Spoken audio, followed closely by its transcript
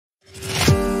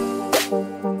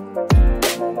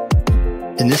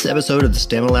In this episode of the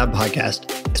Stamina Lab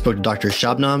podcast, I spoke to Dr.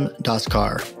 Shabnam Das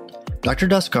Kar. Dr.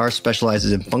 Das Kar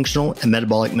specializes in functional and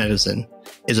metabolic medicine,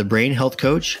 is a brain health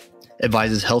coach,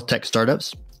 advises health tech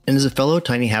startups, and is a fellow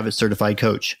Tiny Habits certified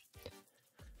coach.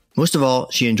 Most of all,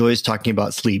 she enjoys talking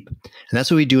about sleep, and that's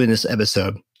what we do in this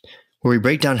episode, where we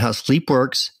break down how sleep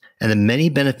works and the many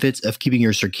benefits of keeping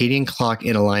your circadian clock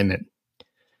in alignment.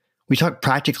 We talk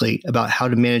practically about how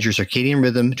to manage your circadian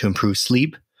rhythm to improve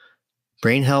sleep,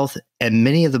 brain health, and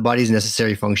many of the body's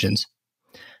necessary functions.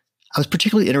 I was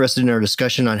particularly interested in our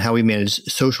discussion on how we manage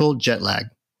social jet lag.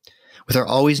 With our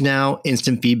always now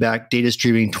instant feedback, data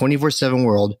streaming 24/7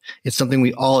 world, it's something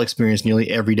we all experience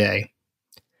nearly every day.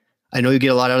 I know you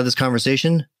get a lot out of this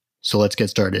conversation, so let's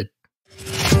get started.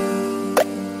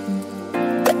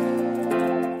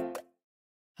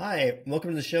 Hi,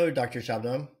 welcome to the show, Dr.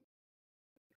 Shabnam.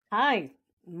 Hi,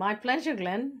 my pleasure,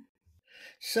 Glenn.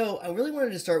 So I really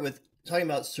wanted to start with talking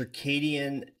about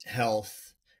circadian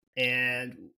health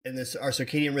and this our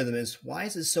circadian rhythm is why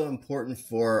is it so important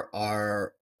for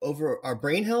our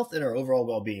brain health and our overall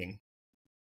well-being?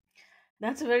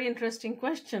 That's a very interesting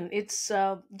question. It's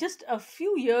just a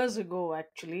few years ago,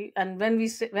 actually, and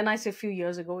when I say few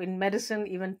years ago in medicine,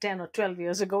 even 10 or 12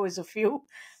 years ago is a few.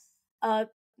 Uh,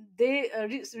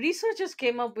 Researchers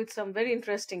came up with some very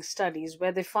interesting studies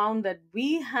where they found that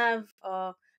we have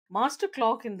a master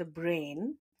clock in the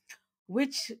brain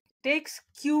which takes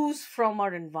cues from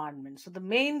our environment. So the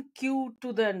main cue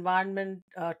to the environment,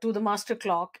 to the master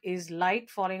clock, is light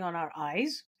falling on our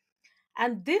eyes.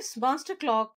 And this master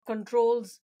clock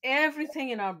controls everything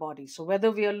in our body. So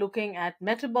whether we are looking at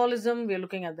metabolism, we are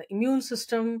looking at the immune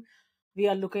system, we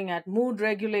are looking at mood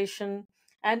regulation.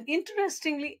 And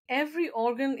interestingly, every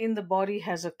organ in the body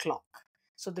has a clock.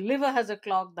 So the liver has a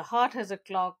clock, the heart has a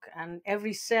clock, and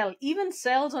every cell, even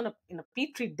cells in a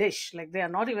petri dish, like they are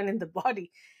not even in the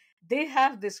body, they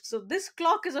have this. So this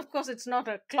clock is, of course, it's not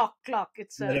a clock,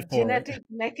 it's a Metaphor. genetic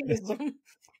mechanism.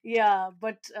 Yeah,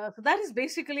 but so that is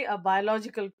basically a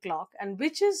biological clock, and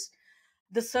which is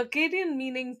the circadian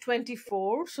meaning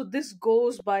 24. So this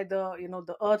goes by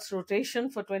the Earth's rotation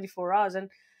for 24 hours.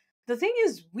 And the thing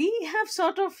is, we have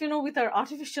sort of, with our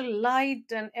artificial light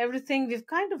and everything, we've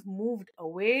kind of moved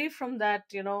away from that,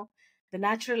 the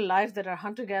natural life that our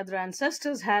hunter gatherer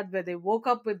ancestors had, where they woke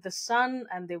up with the sun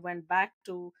and they went back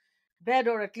to bed,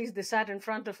 or at least they sat in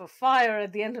front of a fire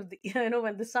at the end of the,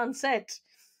 when the sun set.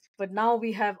 But now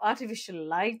we have artificial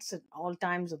lights at all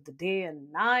times of the day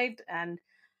and night. And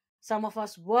some of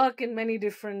us work in many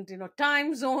different,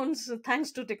 time zones,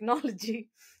 thanks to technology.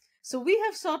 So we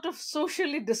have sort of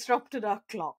socially disrupted our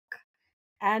clock.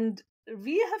 And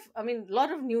we have, a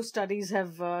lot of new studies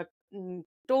have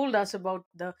told us about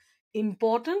the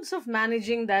importance of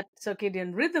managing that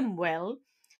circadian rhythm well,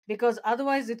 because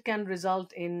otherwise it can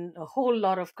result in a whole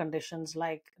lot of conditions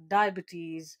like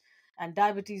diabetes. And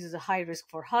diabetes is a high risk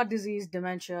for heart disease,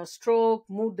 dementia, stroke,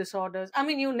 mood disorders.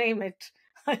 You name it.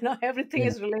 I know everything Yeah.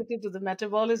 is related to the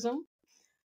metabolism.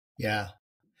 Yeah.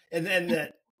 And then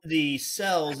the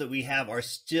cells that we have are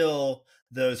still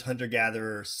those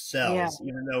hunter-gatherer cells, Yeah.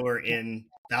 even though we're in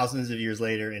thousands of years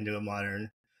later into a modern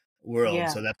world. Yeah.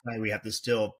 So that's why we have to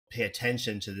still pay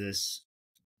attention to this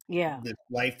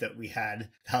life that we had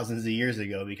thousands of years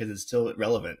ago, because it's still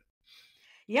relevant.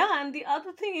 Yeah, and the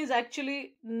other thing is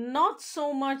actually not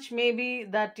so much maybe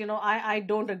that, I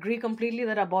don't agree completely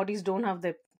that our bodies don't have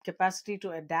the capacity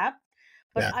to adapt,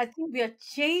 but Yeah. I think we are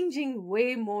changing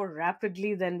way more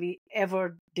rapidly than we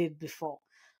ever did before.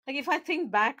 Like if I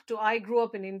think back to, I grew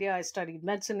up in India, I studied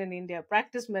medicine in India,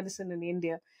 practiced medicine in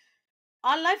India.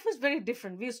 Our life was very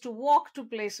different. We used to walk to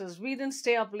places. We didn't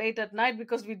stay up late at night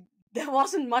because there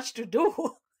wasn't much to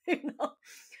do, you know.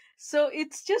 So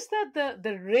it's just that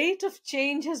the rate of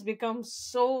change has become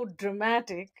so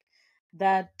dramatic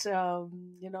that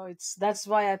that's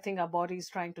why I think our body is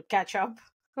trying to catch up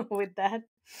with that.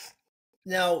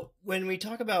 Now, when we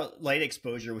talk about light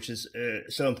exposure, which is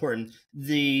so important,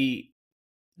 the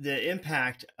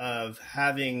impact of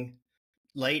having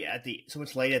so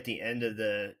much light at the end of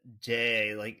the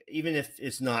day, like even if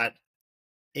it's not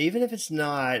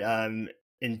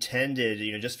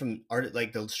intended, just from art,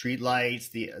 like the street lights,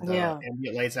 the Yeah.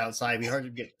 ambient lights outside, it's hard to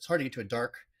get to a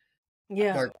dark,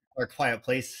 Yeah. quiet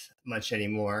place much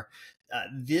anymore.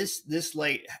 This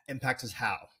light impacts us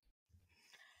how?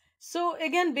 So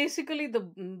again, basically the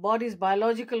body's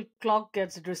biological clock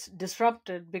gets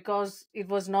disrupted because it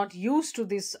was not used to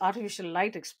this artificial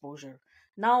light exposure.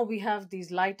 Now we have these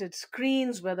lighted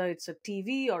screens, whether it's a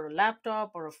TV or a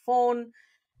laptop or a phone,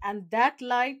 and that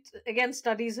light, again,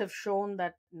 studies have shown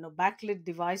that backlit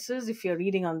devices, if you're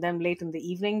reading on them late in the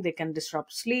evening, they can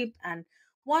disrupt sleep. And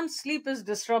once sleep is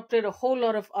disrupted, a whole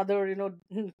lot of other,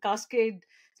 cascade,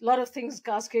 a lot of things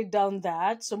cascade down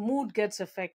that. So mood gets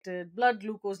affected, blood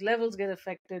glucose levels get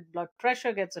affected, blood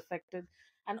pressure gets affected,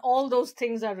 and all those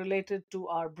things are related to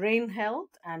our brain health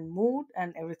and mood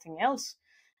and everything else,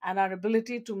 and our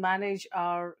ability to manage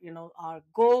our, our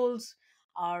goals,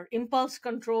 our impulse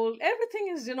control. Everything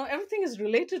is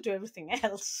related to everything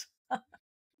else.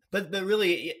 But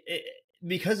really,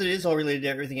 because it is all related to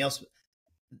everything else,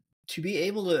 to be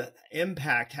able to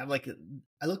impact, have like,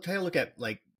 try to look at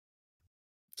like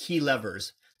key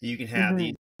levers that you can have,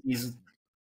 these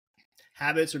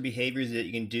habits or behaviors that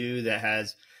you can do that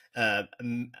has a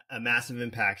massive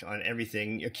impact on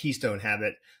everything, your keystone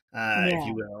habit, if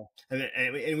you will.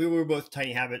 And we were both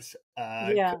Tiny Habits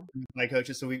Yeah. my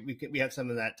coaches, so we have some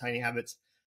of that Tiny Habits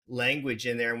language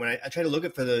in there. And when I try to look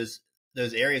at for those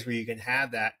areas where you can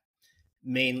have that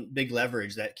main big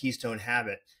leverage, that keystone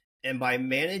habit, and by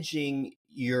managing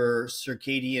your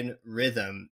circadian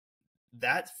rhythm,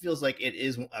 that feels like it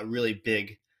is a really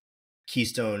big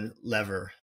keystone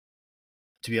lever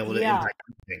to be able to Yeah. impact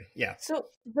everything. Yeah. So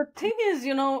the thing is,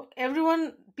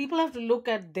 people have to look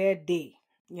at their day.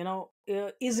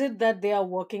 Is it that they are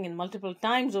working in multiple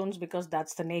time zones because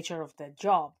that's the nature of their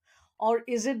job? Or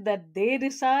is it that they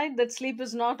decide that sleep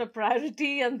is not a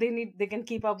priority and they can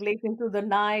keep up late into the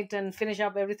night and finish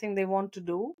up everything they want to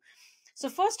do? So,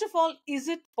 first of all, is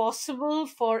it possible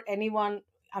for anyone?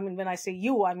 I mean, when I say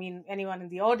you, I mean anyone in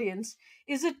the audience.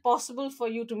 Is it possible for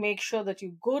you to make sure that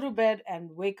you go to bed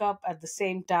and wake up at the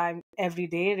same time every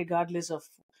day, regardless of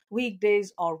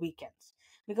weekdays or weekends?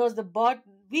 Because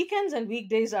weekends and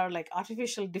weekdays are like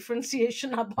artificial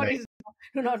differentiation. Our Right. bodies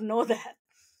do not know that.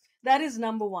 That is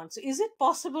number one. So, is it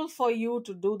possible for you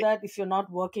to do that if you're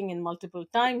not working in multiple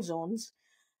time zones?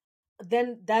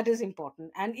 Then that is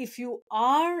important. And if you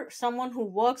are someone who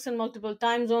works in multiple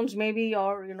time zones, maybe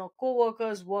your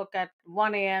co-workers work at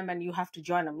 1 a.m. and you have to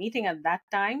join a meeting at that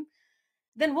time,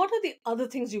 then what are the other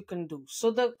things you can do?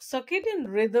 So the circadian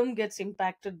rhythm gets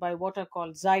impacted by what are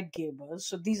called zeitgebers.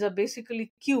 So these are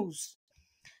basically cues.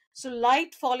 So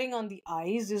light falling on the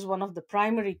eyes is one of the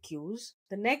primary cues.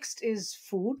 The next is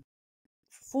food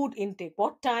intake.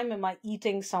 What time am I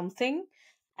eating something?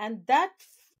 And that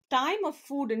time of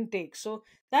food intake. So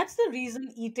that's the reason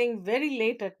eating very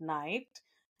late at night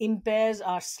impairs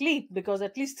our sleep, because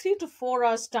at least 3 to 4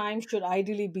 hours time should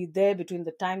ideally be there between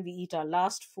the time we eat our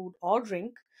last food or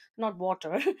drink, not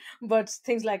water, but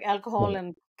things like alcohol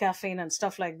and caffeine and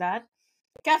stuff like that.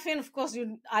 Caffeine, of course,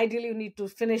 you need to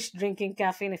finish drinking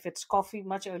caffeine if it's coffee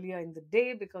much earlier in the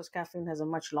day, because caffeine has a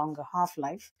much longer half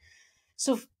life.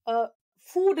 So,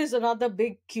 food is another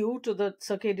big cue to the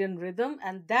circadian rhythm,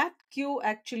 and that cue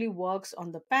actually works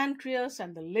on the pancreas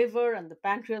and the liver. And the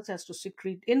pancreas has to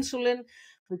secrete insulin,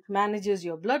 which manages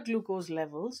your blood glucose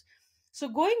levels. So,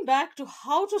 going back to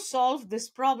how to solve this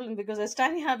problem, because as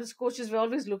tiny habits coaches, we're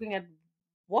always looking at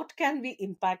what can we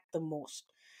impact the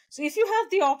most. So, if you have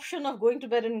the option of going to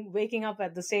bed and waking up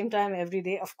at the same time every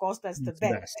day, of course, that's the It's the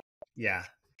best. best. Yeah.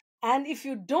 And if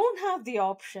you don't have the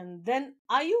option, then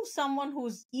are you someone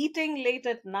who's eating late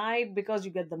at night because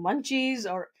you get the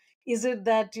munchies? Or is it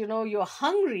that, you're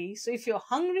hungry? So if you're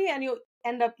hungry and you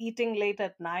end up eating late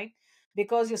at night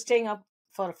because you're staying up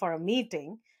for a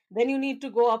meeting, then you need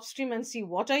to go upstream and see,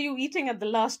 what are you eating at the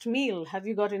last meal? Have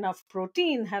you got enough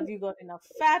protein? Have you got enough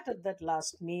fat at that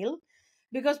last meal?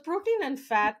 Because protein and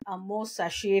fat are more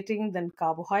satiating than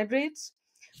carbohydrates.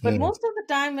 But Mhm. most of the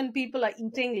time, when people are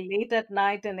eating late at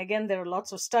night, and again, there are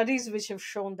lots of studies which have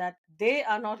shown that they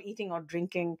are not eating or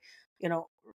drinking, you know,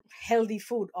 healthy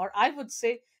food, or I would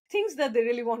say things that they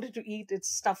really wanted to eat. It's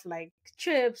stuff like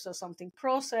chips or something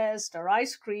processed or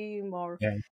ice cream or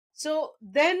Yeah. so.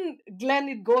 Then, Glenn,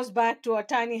 it goes back to our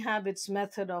tiny habits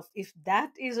method of, if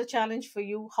that is a challenge for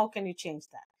you, how can you change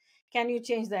that? Can you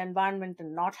change the environment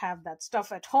and not have that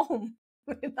stuff at home?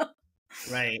 you know?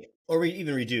 Right. Or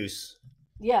even reduce.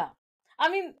 Yeah. I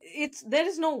mean, there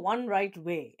is no one right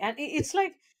way. And it's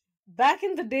like back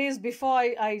in the days before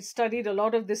I studied a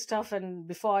lot of this stuff and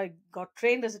before I got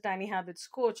trained as a tiny habits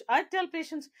coach, I'd tell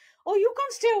patients, oh, you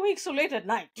can't stay awake so late at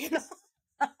night. Yeah.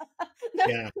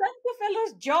 That's the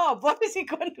fellow's job. What is he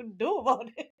going to do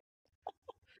about it?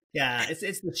 Yeah. It's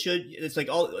the should. It's like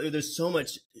there's so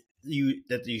much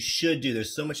that you should do.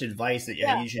 There's so much advice that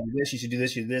Yeah. you should do this, you should do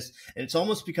this, you should do this, and it's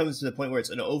almost becomes to the point where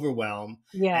it's an overwhelm.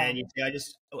 Yeah. And you say,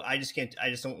 I just can't. I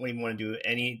just don't even want to do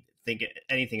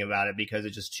anything about it because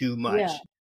it's just too much. Yeah.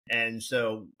 And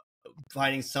so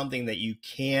finding something that you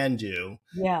can do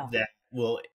Yeah. that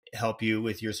will help you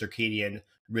with your circadian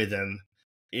rhythm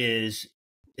is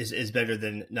better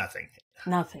than nothing.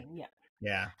 Nothing. Yeah.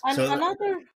 Yeah. And So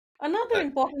Another Uh,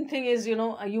 important thing is,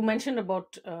 you mentioned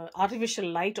about artificial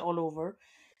light all over.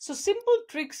 So simple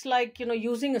tricks like,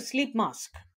 using a sleep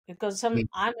mask, because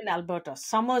I'm in Alberta.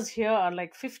 Summers here are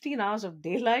like 15 hours of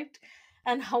daylight,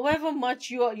 and however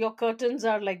much your curtains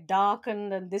are like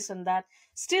darkened and this and that,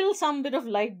 still some bit of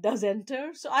light does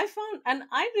enter. So I found, and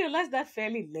I realized that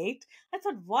fairly late. I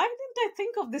thought, why didn't I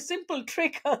think of this simple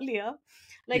trick earlier?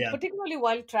 Like yeah, particularly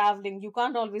while traveling, you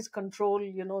can't always control,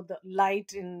 the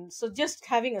light in, so just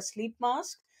having a sleep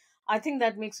mask, I think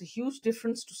that makes a huge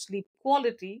difference to sleep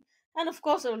quality. And of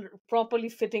course a properly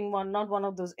fitting one, not one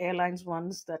of those airlines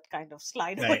ones that kind of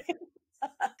slide right. away.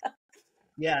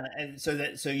 Yeah, and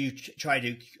so you try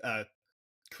to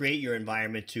create your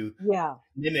environment to Yeah,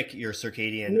 mimic your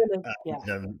circadian really, yeah,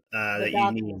 rhythm the that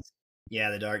you need. darkness. Yeah,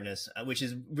 the darkness, which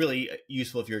is really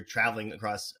useful if you're traveling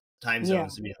across time Yeah,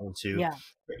 zones to be able to, yeah.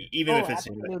 even Oh, if it's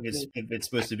absolutely. if it's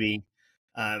supposed to be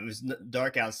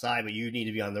dark outside, but you need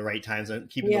to be on the right time zone,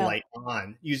 keeping the Yeah, light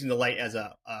on, using the light as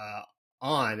a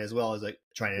on as well as like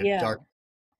trying to yeah. dark.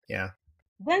 Yeah.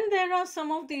 Then there are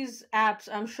some of these apps,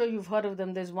 I'm sure you've heard of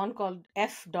them. There's one called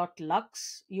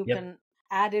f.lux. You Yep. can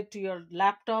add it to your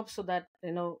laptop so that,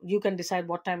 you can decide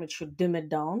what time it should dim it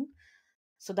down.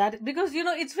 So that, because,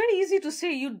 it's very easy to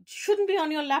say you shouldn't be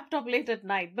on your laptop late at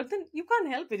night, but then you can't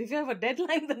help it if you have a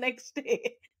deadline the next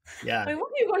day. I Yeah. mean,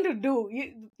 what are you going to do?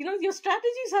 Your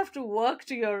strategies have to work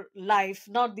to your life,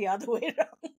 not the other way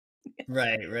around.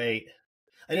 Right. Right.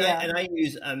 Yeah. And I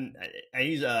use I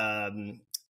use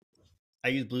I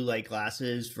use blue light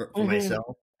glasses for Hmm.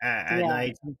 myself at Yeah.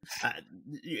 night.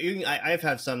 I've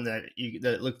had some that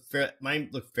look mine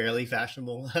look fairly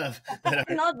fashionable. that are,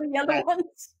 Not the yellow that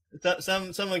ones.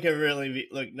 someone can really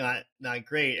look not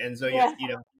great, and so Yeah.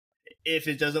 if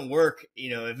it doesn't work,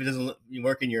 if it doesn't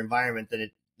work in your environment, then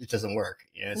it doesn't work.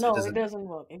 It No, it doesn't. doesn't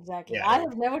work. Exactly. Yeah, I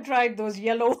have never tried those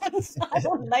yellow ones. I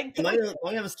don't like it them.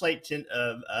 might have a slight tint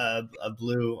of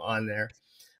blue on there.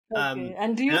 Okay.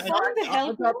 And do you And find they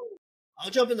help you? I'll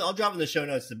drop in the show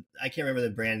notes. I can't remember the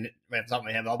brand right off the top of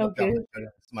my head. But I'll drop in Okay. the show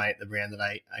notes the brand that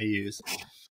I use.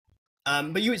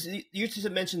 But you just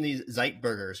mentioned these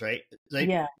Zeitburgers, right?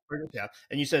 Yeah. Zeitburgers, yeah.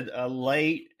 And you said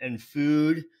light and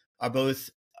food are both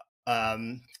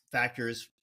factors.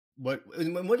 What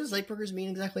does Zeitburgers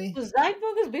mean exactly? So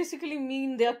Zeitbergers basically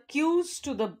mean they are cues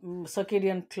to the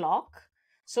circadian clock.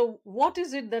 So what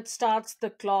is it that starts the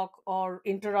clock or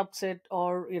interrupts it,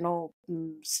 or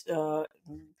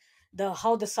the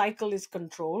how the cycle is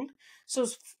controlled? So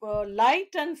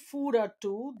light and food are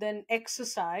two. Then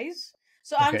exercise.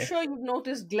 So I'm Okay. sure you've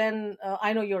noticed, Glenn.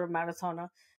 I know you're a marathoner.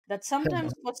 That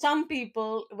sometimes for some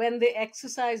people, when they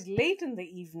exercise late in the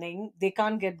evening, they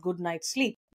can't get good night's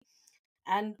sleep.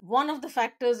 And one of the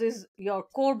factors is your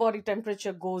core body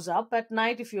temperature goes up at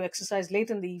night if you exercise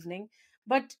late in the evening.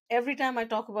 But every time I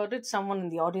talk about it, someone in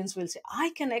the audience will say,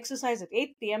 I can exercise at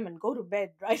 8 p.m. and go to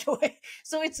bed right away.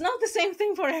 So it's not the same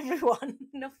thing for everyone.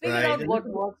 Figure Right. out And what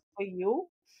works for you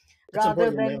that's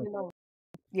rather important to than, know.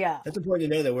 yeah. That's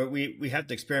important to know that we have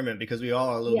to experiment because we all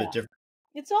are a little bit Yeah. different.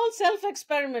 It's all self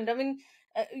experiment. I mean,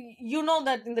 you know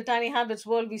that in the tiny habits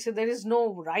world, we say there is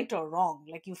no right or wrong.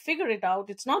 Like you figure it out.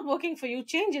 It's not working for you,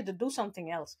 change it to do something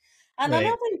else. And Right.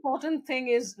 another important thing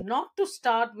is not to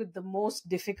start with the most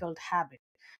difficult habit.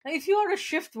 Now, if you are a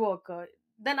shift worker,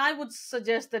 then I would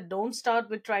suggest that don't start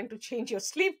with trying to change your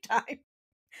sleep time.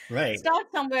 Right. Start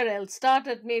somewhere else. Start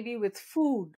at maybe with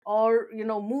food or,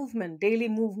 movement, daily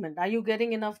movement. Are you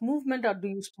getting enough movement, or do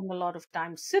you spend a lot of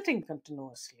time sitting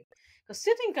continuously? Because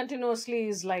sitting continuously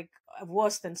is like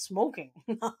worse than smoking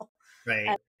now. And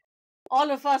Right.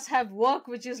 all of us have work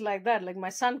which is like that. Like my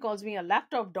son calls me a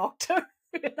laptop doctor,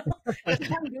 because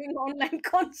I'm doing online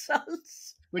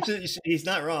consults. Which is he's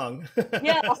not wrong.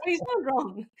 Yeah, he's not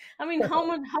wrong. I mean, how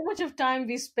much of time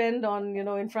we spend on,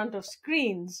 in front of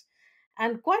screens,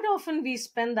 and quite often we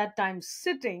spend that time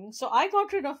sitting. So I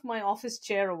got rid of my office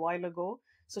chair a while ago.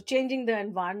 So changing the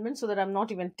environment so that I'm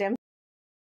not even tempted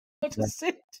to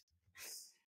sit.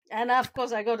 And of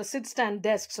course, I got a sit stand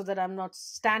desk so that I'm not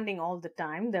standing all the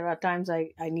time. There are times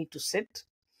I need to sit.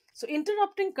 So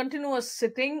interrupting continuous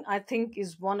sitting, I think,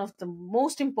 is one of the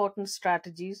most important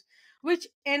strategies which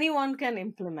anyone can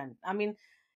implement. I mean,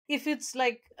 if it's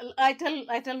like, I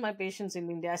tell my patients in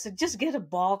India, I said just get a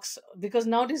box, because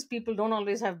nowadays people don't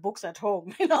always have books at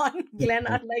home, and Glenn,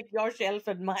 unlike your shelf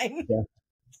and mine. Yeah.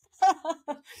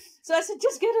 So I said,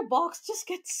 just get a box, just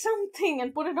get something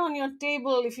and put it on your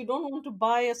table if you don't want to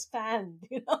buy a stand.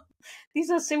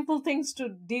 These are simple things to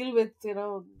deal with,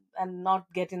 and not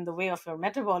get in the way of your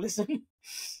metabolism.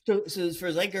 So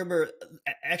for Zeitgeber,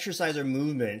 exercise or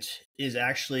movement is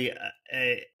actually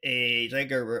a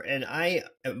Zeitgeber, and I've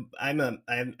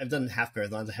done half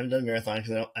marathons. I haven't done marathons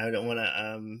because I don't want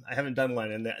to. I haven't done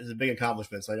one, and that's a big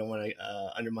accomplishment. So I don't want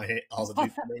to undermine all the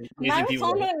amazing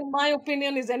people. Marathoner, in my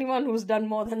opinion, is anyone who's done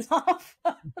more than half.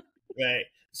 Right.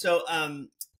 So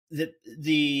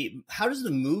the how does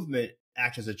the movement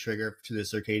act as a trigger to the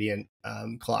circadian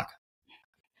clock?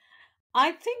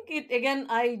 I think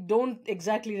I don't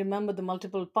exactly remember the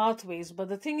multiple pathways, but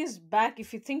the thing is, back,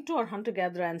 if you think to our hunter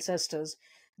gatherer ancestors,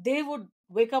 they would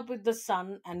wake up with the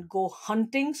sun and go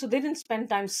hunting, so they didn't spend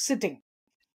time sitting.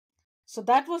 So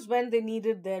that was when they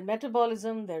needed their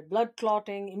metabolism, their blood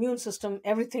clotting, immune system,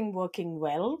 everything working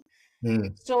well.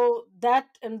 So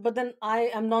but then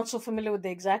I am not so familiar with the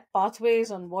exact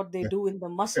pathways on what they do in the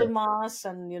muscle mass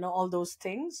and all those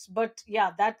things. But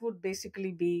yeah, that would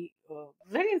basically be a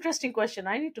very interesting question.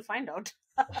 I need to find out.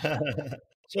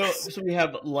 So we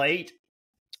have light,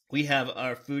 we have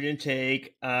our food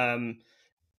intake, and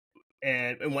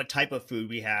what type of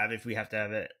food we have if we have to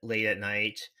have it late at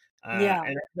night. Yeah.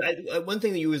 And one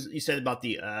thing that you said about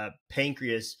the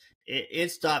pancreas, it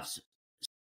stops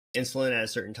insulin at a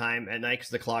certain time at night because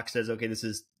the clock says, okay, this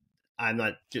is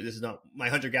not my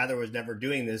hunter gatherer was never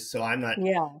doing this, so I'm not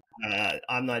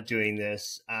doing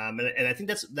this. And I think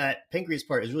that pancreas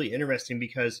part is really interesting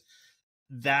because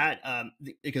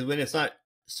because when it's not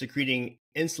secreting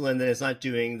insulin, then it's not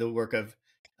doing the work of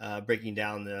breaking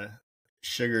down the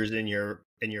sugars in your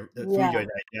food you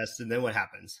digest, and then what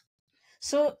happens?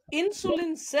 So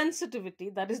insulin sensitivity,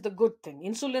 that is the good thing.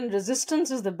 Insulin resistance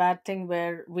is the bad thing,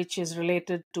 which is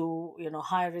related to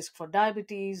higher risk for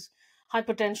diabetes,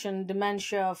 hypertension,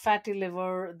 dementia, fatty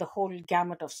liver, the whole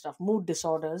gamut of stuff, mood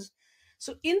disorders.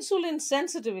 So insulin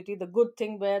sensitivity, the good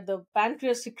thing, where the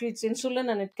pancreas secretes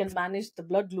insulin and it can manage the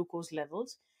blood glucose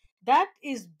levels, that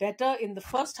is better in the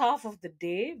first half of the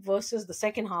day versus the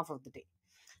second half of the day.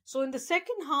 So in the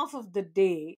second half of the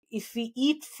day, if we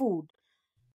eat food,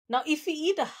 now, if we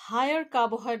eat a higher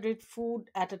carbohydrate food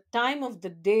at a time of the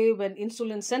day when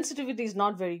insulin sensitivity is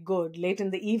not very good, late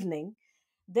in the evening,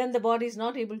 then the body is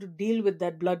not able to deal with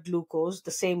that blood glucose the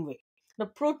same way. Now,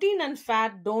 protein and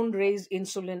fat don't raise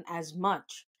insulin as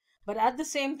much, but at the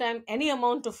same time, any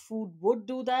amount of food would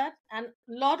do that. And a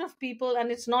lot of people,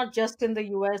 and it's not just in the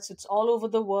US, it's all over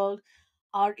the world,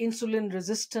 are insulin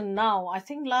resistant now. I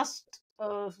think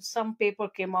some paper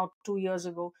came out 2 years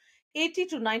ago. 80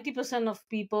 to 90% of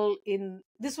people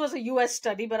this was a US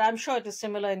study, but I'm sure it is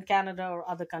similar in Canada or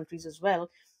other countries as well,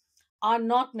 are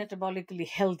not metabolically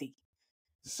healthy.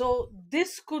 So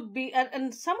this could be,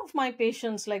 and some of my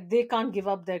patients, like, they can't give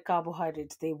up their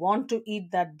carbohydrates. They want to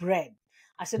eat that bread.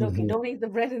 I said, okay, don't eat the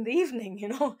bread in the evening,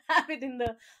 have it in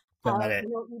the,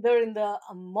 either in the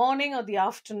morning or the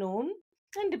afternoon.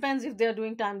 And depends if they're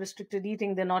doing time restricted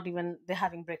eating, they're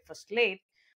having breakfast late.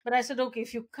 But I said, okay,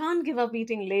 if you can't give up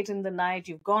eating late in the night,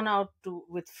 you've gone out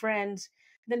with friends,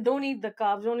 then don't eat the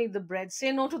carbs, don't eat the bread.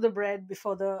 Say no to the bread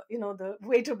before the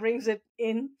waiter brings it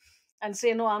in, and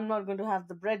say, no, I'm not going to have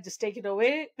the bread. Just take it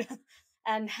away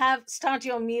and start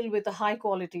your meal with a high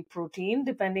quality protein,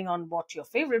 depending on what your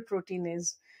favorite protein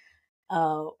is,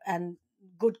 and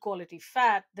good quality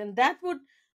fat. Then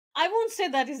I won't say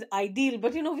that is ideal,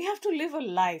 but we have to live a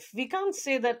life. We can't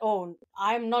say that, oh,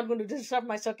 I'm not going to disrupt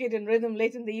my circadian rhythm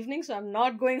late in the evening, so I'm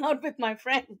not going out with my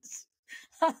friends.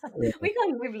 We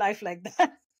can't live life like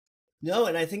that. No,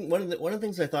 and I think one of the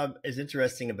things I thought is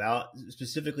interesting about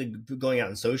specifically going out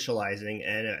and socializing,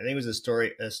 and I think it was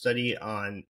a study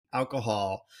on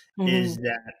alcohol, is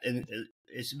that, and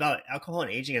it's about alcohol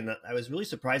and aging, and I was really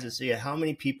surprised to see how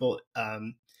many people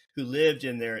who lived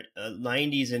in their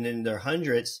 90s and in their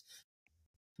hundreds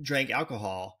drank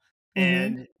alcohol.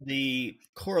 And the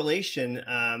correlation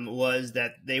was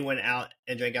that they went out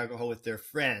and drank alcohol with their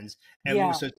friends, and we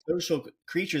were so social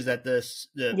creatures that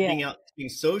being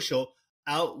social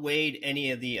outweighed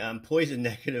any of the poison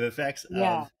negative effects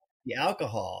of the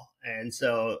alcohol. And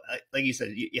so, like you said,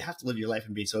 you have to live your life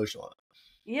and be social.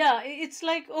 Yeah, it's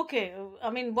like, okay,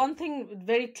 I mean, one thing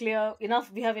very clear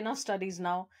enough. We have enough studies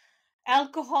now.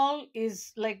 Alcohol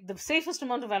is, like, the safest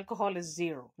amount of alcohol is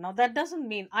 0. Now, that doesn't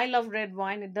mean I love red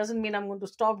wine. It doesn't mean I'm going to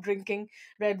stop drinking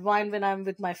red wine when I'm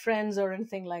with my friends or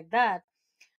anything like that.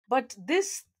 But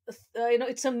this,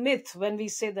 it's a myth when we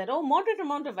say that, oh, moderate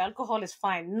amount of alcohol is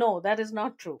fine. No, that is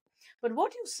not true. But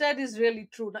what you said is really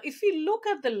true. Now, if we look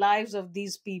at the lives of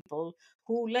these people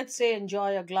who, let's say,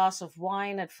 enjoy a glass of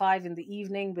wine at 5 in the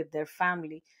evening with their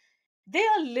family, they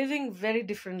are living very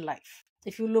different life.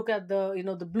 If you look at the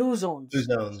blue Blue zones,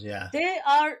 zones, yeah.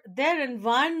 their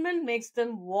environment makes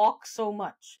them walk so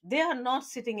much. They are not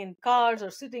sitting in cars or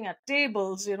sitting at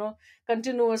tables,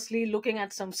 continuously looking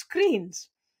at some screens.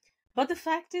 But the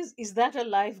fact is that a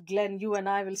life, Glenn, you and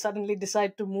I will suddenly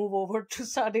decide to move over to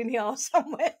Sardinia or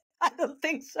somewhere? I don't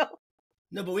think so.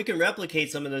 No, but we can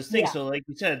replicate some of those things. Yeah, So, like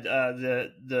you said,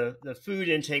 the food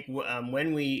intake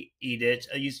when we eat it.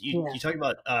 yeah, You talked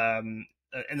about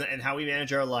and how we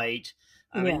manage our light,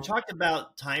 and you yeah. talked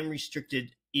about time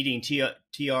restricted eating,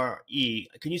 TRE.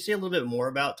 Can you say a little bit more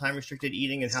about time restricted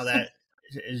eating and how So that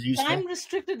is useful? time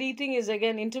restricted eating is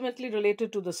again intimately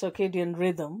related to the circadian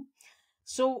rhythm.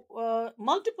 So,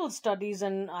 multiple studies,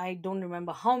 and I don't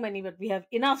remember how many, but we have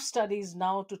enough studies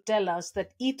now to tell us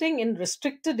that eating in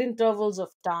restricted intervals of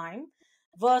time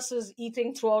versus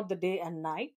eating throughout the day and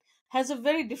night has a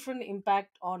very different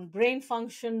impact on brain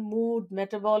function, mood,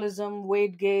 metabolism,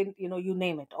 weight gain, you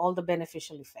name it, all the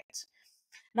beneficial effects.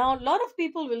 Now, a lot of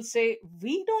people will say,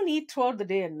 we don't eat throughout the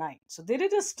day and night. So, they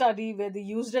did a study where they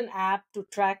used an app to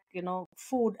track,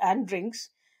 food and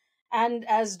drinks. And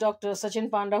as Dr. Sachin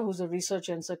Panda, who's a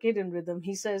researcher in circadian rhythm,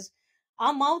 he says,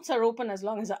 our mouths are open as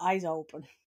long as our eyes are open.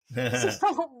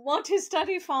 So, what his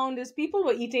study found is people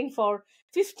were eating for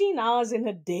 15 hours in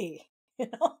a day. You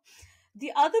know,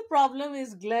 the other problem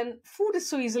is, Glenn, food is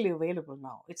so easily available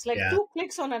now. It's like Yeah. 2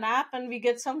 clicks on an app and we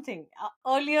get something.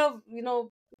 Earlier,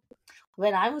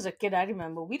 when I was a kid, I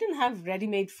remember we didn't have ready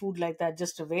made food like that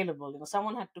just available.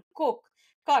 Someone had to cook,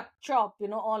 cut, chop,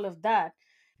 all of that.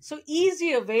 So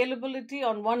easy availability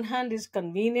on one hand is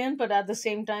convenient, but at the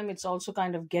same time, it's also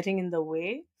kind of getting in the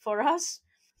way for us.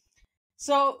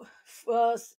 So,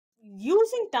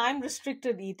 using time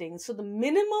restricted eating, so the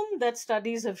minimum that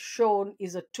studies have shown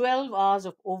is a 12 hours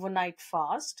of overnight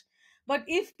fast. But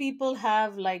if people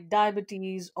have like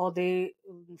diabetes or they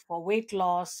for weight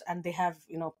loss and they have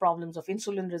problems of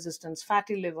insulin resistance,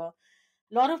 fatty liver,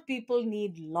 a lot of people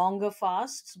need longer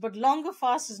fasts, but longer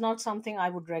fast is not something I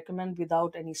would recommend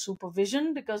without any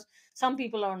supervision, because some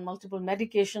people are on multiple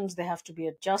medications, they have to be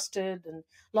adjusted and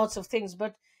lots of things.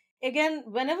 But again,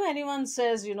 whenever anyone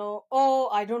says, oh,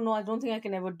 I don't know, I don't think I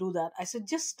can ever do that, I said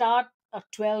just start a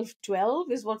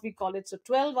 12-12 is what we call it. So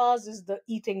 12 hours is the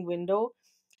eating window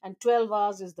and 12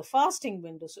 hours is the fasting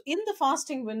window. So in the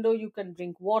fasting window, you can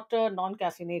drink water,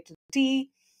 non-caffeinated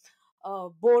tea,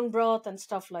 bone broth, and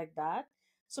stuff like that.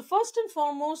 So, first and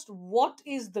foremost, what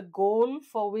is the goal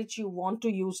for which you want to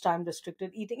use time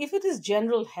restricted eating? If it is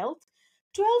general health,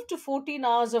 12 to 14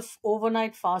 hours of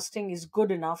overnight fasting is good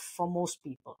enough for most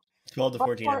people. 12 to But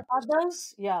 14 for hours.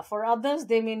 others, yeah, for others,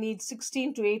 they may need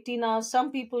 16 to 18 hours.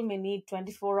 Some people may need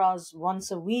 24 hours once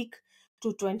a week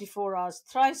to 24 hours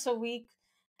thrice a week.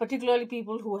 Particularly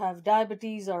people who have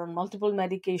diabetes or on multiple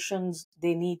medications,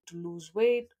 they need to lose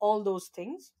weight, all those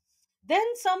things. Then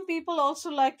some people also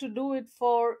like to do it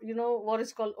for, what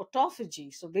is called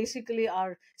autophagy. So basically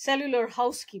our cellular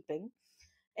housekeeping.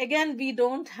 Again, we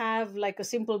don't have like a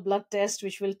simple blood test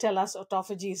which will tell us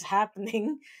autophagy is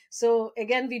happening. So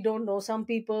again, we don't know. Some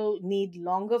people need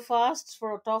longer fasts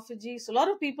for autophagy. So a lot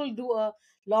of people do a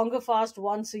longer fast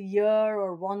once a year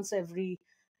or once every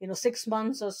 6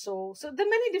 months or so. So there are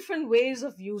many different ways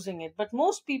of using it, but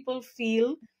most people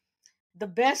feel the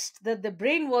best that the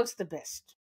brain works the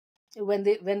best when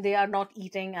they are not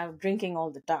eating or drinking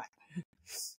all the time.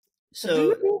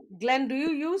 So So, Glenn, do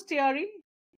you use TRE?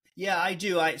 yeah, I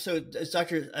do. So it's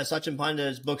Dr. Sachin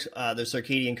Panda's books, The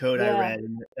Circadian Code, I Yeah, read,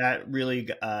 and that really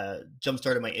jump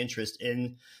started my interest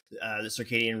in the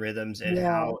circadian rhythms and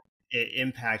yeah, how it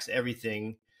impacts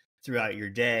everything throughout your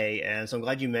day. And so I'm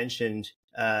glad you mentioned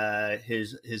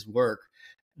his work.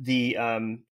 The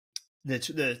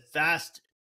fast,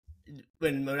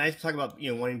 when I talk about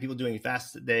wanting people doing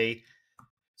fast, they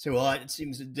say, well, it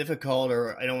seems difficult,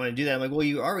 or I don't want to do that. I'm like, well,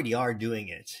 you already are doing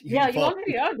it. You yeah. You fall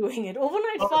already are doing it.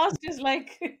 Overnight fast is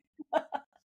like,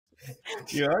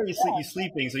 You're already you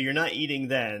sleeping, so you're not eating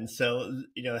then. So,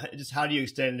 just how do you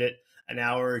extend it an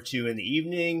hour or two in the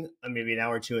evening, or maybe an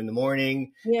hour or two in the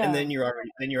morning, and yeah, then you're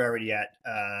already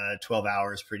at 12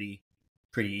 hours pretty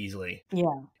easily.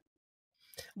 yeah.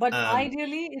 But Um,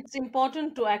 ideally, it's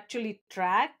important to actually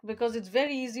track because it's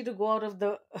very easy to go out of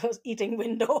the eating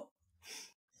window.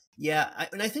 yeah,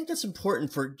 and I think that's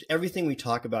important for everything we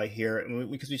talk about here,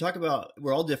 because we talk about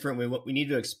we're all different. We need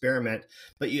to experiment,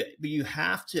 but you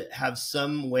have to have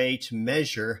some way to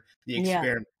measure the Yeah,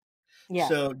 experiment. yeah,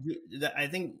 So I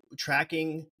think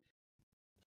tracking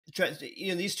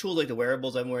these tools like the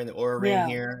wearables. I'm wearing the Aura Ring yeah,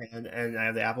 here, and I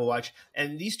have the Apple Watch,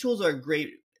 and these tools are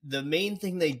great. The main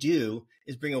thing they do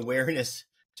is bring awareness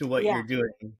to what yeah, you're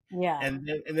doing, yeah, and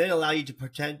then allow you to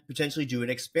potentially do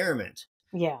an experiment.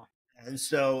 Yeah. And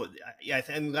so, yeah,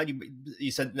 I'm glad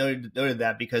you said noted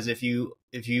that, because if you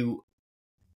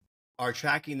are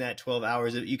tracking that 12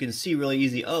 hours, you can see really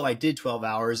easy, oh, I did 12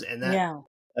 hours, and that Yeah.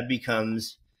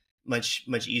 becomes much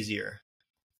easier.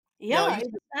 Now, Yeah,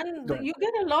 and go ahead. you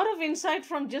get a lot of insight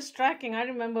from just tracking. I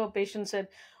remember a patient said,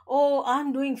 "Oh,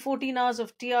 I'm doing 14 hours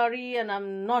of TRE and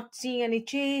I'm not seeing any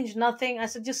change, nothing." I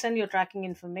said, "Just send your tracking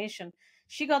information."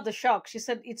 She got the shock. She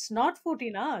said, "It's not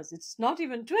 14 hours. It's not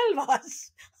even 12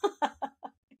 hours."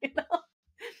 You know?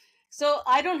 So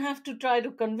I don't have to try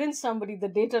to convince somebody. The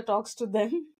data talks to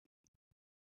them.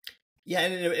 Yeah,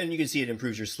 and you can see it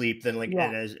improves your sleep, then like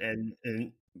Yeah,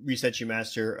 and resets your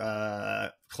master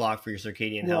clock for your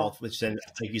circadian yeah. health, which then,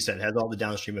 like you said, has all the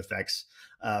downstream effects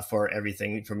for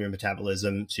everything from your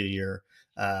metabolism to your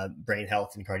brain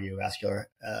health and cardiovascular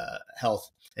health.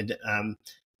 And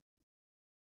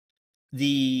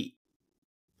the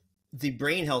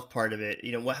brain health part of it,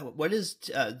 what does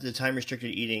the time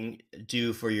restricted eating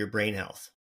do for your brain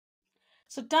health?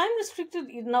 So time restricted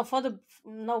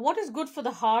now what is good for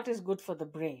the heart is good for the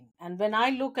brain. And when I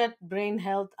look at brain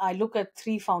health, I look at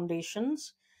three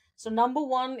foundations. So number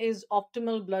 1 is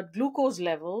optimal blood glucose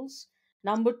levels,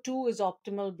 number 2 is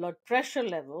optimal blood pressure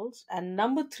levels, and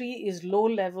number 3 is low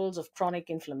levels of chronic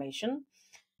inflammation.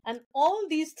 And all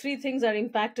these three things are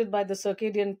impacted by the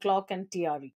circadian clock and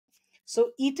TRE.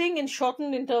 So eating in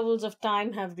shortened intervals of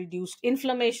time have reduced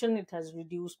inflammation, it has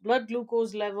reduced blood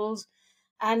glucose levels,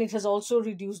 and it has also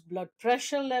reduced blood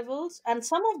pressure levels. And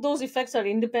some of those effects are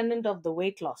independent of the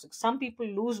weight loss. Some people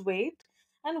lose weight,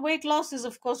 and weight loss is,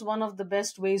 of course, one of the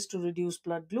best ways to reduce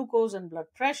blood glucose and blood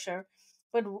pressure.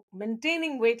 But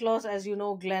maintaining weight loss, as you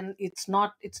know, Glenn, it's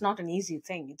not an easy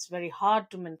thing. It's very hard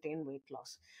to maintain weight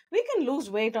loss. We can lose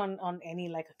weight on any,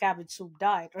 like a cabbage soup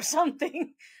diet or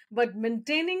something, but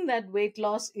maintaining that weight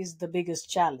loss is the biggest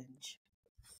challenge.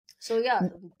 So yeah,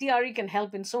 TRE can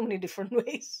help in so many different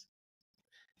ways.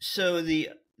 So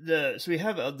so we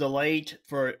have the light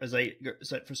for a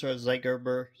for sort of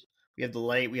Zeitgeber. We have the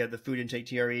light. We have the food intake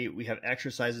TRE. We have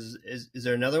exercises. Is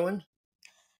there another one?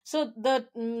 So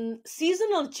the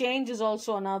seasonal change is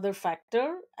also another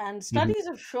factor, and Mhm. studies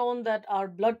have shown that our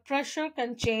blood pressure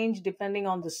can change depending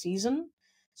on the season.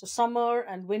 So summer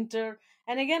and winter,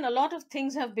 and again, a lot of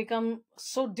things have become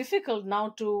so difficult now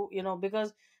to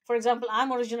because, for example,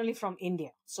 I'm originally from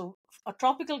India, so a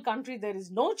tropical country, there is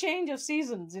no change of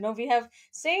seasons. We have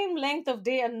same length of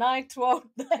day and night throughout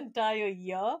the entire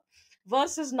year.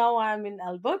 Versus now, I'm in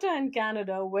Alberta in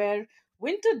Canada, where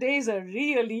winter days are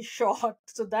really short,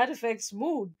 so that affects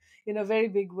mood in a very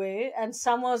big way, and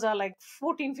summers are like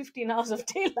 14, 15 hours of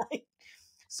daylight.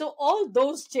 So all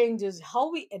those changes,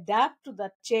 how we adapt to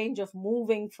that change of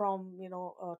moving from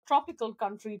a tropical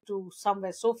country to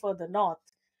somewhere so further north,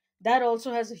 that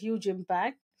also has a huge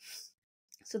impact.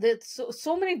 So there's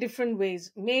so many different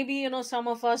ways. Maybe some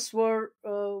of us were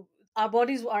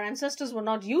our ancestors were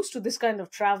not used to this kind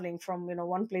of traveling from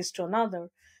one place to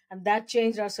another, and that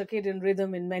changed our circadian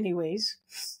rhythm in many ways.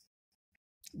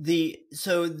 The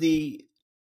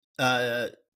uh,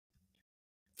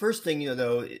 first thing,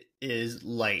 though, is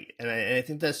light, and I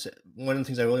think that's one of the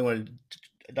things I really want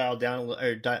to dial down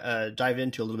or dive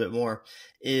into a little bit more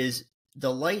is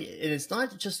the light, and it's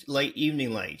not just light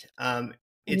evening light.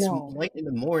 It's No. light in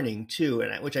the morning too,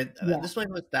 and Yeah. this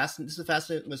one was fascinating. This is a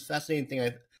fascinating most fascinating thing I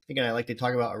think, and I like to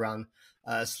talk about around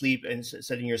sleep and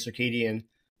setting your circadian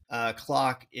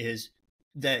clock, is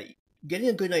that getting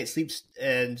a good night's sleep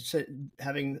and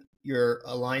having your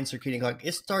aligned circadian clock,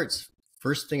 it starts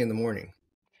first thing in the morning.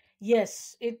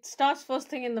 Yes, it starts first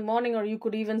thing in the morning, or you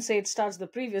could even say it starts the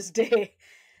previous day.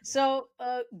 So,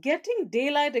 getting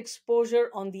daylight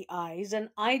exposure on the eyes, and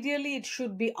ideally it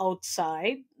should be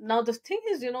outside. Now, the thing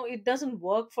is, it doesn't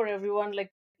work for everyone.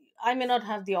 Like, I may not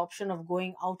have the option of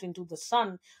going out into the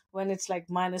sun when it's like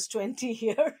minus 20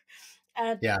 here.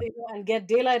 Yeah. And get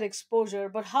daylight exposure.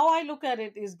 But how I look at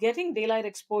it is getting daylight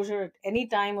exposure at any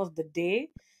time of the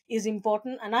day is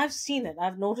important. And I've seen it,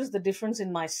 I've noticed the difference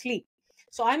in my sleep.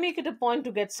 So I make it a point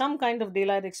to get some kind of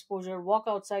daylight exposure, walk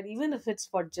outside, even if it's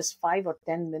for just 5 or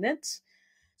 10 minutes.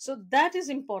 So that is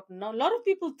important. Now, a lot of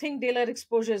people think daylight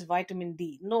exposure is vitamin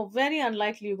D. No, very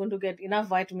unlikely you're going to get enough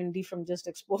vitamin D from just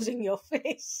exposing your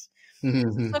face. So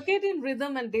circadian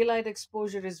rhythm and daylight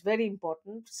exposure is very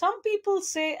important. Some people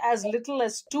say as little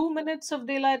as 2 minutes of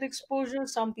daylight exposure.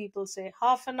 Some people say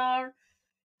half an hour.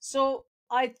 So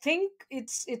I think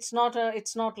it's not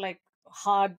like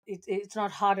hard. It's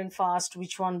not hard and fast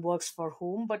which one works for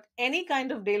whom. But any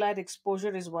kind of daylight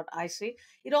exposure is what I say.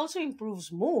 It also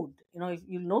improves mood. If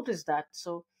you'll notice that.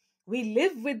 So we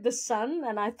live with the sun,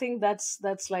 and I think that's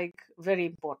like very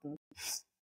important.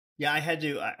 Yeah, I had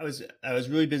to. I was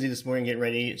really busy this morning getting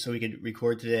ready so we could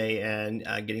record today and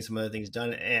getting some other things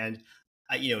done. And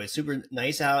it's super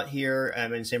nice out here.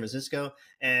 I'm in San Francisco,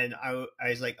 and I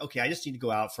was like, okay, I just need to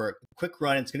go out for a quick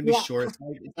run. It's going to be Yeah, short.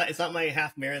 It's not my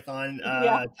half marathon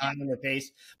yeah, time or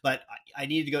pace, but I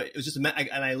needed to go. It was just and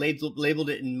I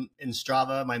labeled it in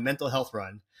Strava my mental health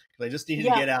run because I just needed to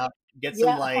yeah, get out, get some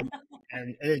yeah, light,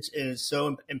 and it's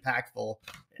so impactful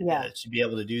yeah. to be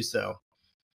able to do so.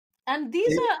 And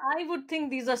these are, I would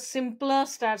think, these are simpler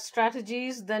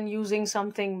strategies than using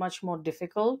something much more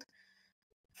difficult.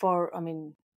 For, I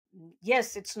mean,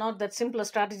 yes, it's not that simpler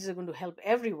strategies are going to help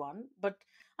everyone, but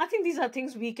I think these are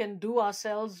things we can do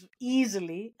ourselves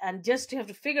easily, and just you have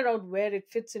to figure out where it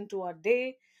fits into our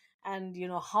day, and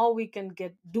how we can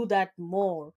get do that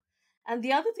more. And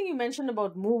the other thing you mentioned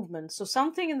about movement, so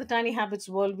something in the tiny habits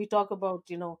world we talk about,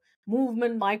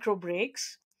 movement micro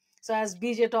breaks. So as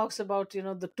BJ talks about,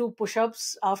 the two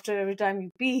push-ups after every time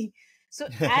you pee, so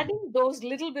adding those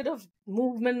little bit of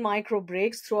movement micro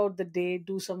breaks throughout the day,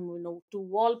 do some, two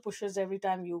wall pushes every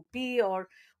time you pee or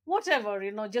whatever,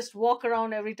 just walk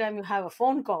around every time you have a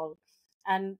phone call.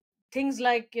 And things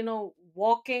like,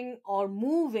 walking or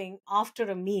moving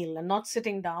after a meal and not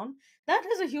sitting down, that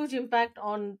has a huge impact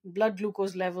on blood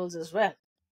glucose levels as well.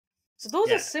 So those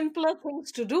are Yeah, simpler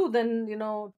things to do than,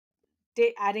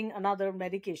 adding another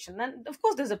medication. And of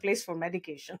course, there's a place for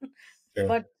medication, sure.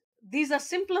 but these are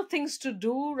simpler things to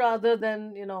do rather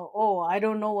than, oh, I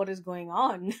don't know what is going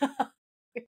on.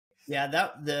 Yeah,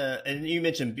 and you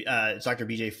mentioned Dr.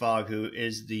 BJ Fogg, who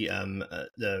is the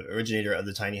originator of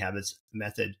the Tiny Habits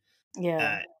method,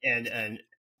 Yeah. and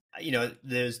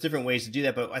there's different ways to do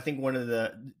that, but I think one of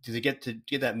the to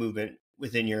get that movement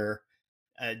within your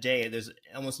day, there's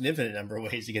almost an infinite number of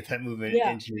ways to get that movement Yeah.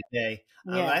 into your day.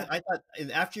 Yeah. I thought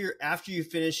after you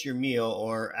finish your meal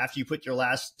or after you put your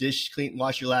last dish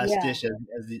wash your last Yeah. dish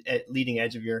as the leading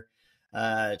edge of your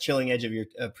chilling edge of your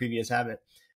previous habit,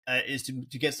 is to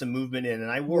get some movement in.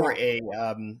 And I wore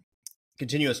Yeah. a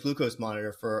continuous glucose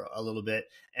monitor for a little bit,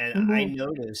 and I Hmm.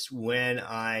 noticed when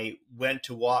I went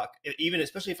to walk, even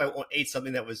especially if I ate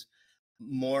something that was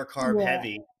more carb Yeah.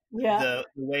 heavy, Yeah. the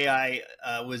way I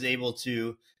was able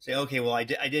to say, okay, well, I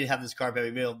did have this carb heavy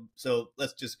meal, so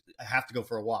I have to go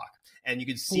for a walk, and you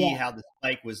could see Yeah. how the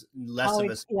spike was less How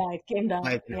of it, a yeah, it came down.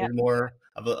 spike, and it Yeah. was more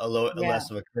of a Yeah. less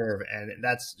of a curve, and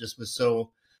that's just was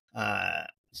so uh,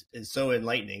 it's so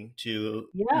enlightening to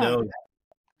Yeah. know.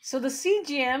 So the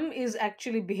CGM is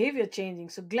actually behavior changing.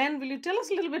 So Glenn, will you tell us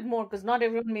a little bit more? Because not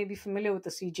everyone may be familiar with the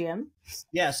CGM.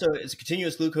 Yeah, so it's a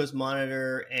continuous glucose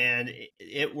monitor, and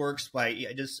it works by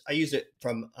I use it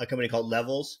from a company called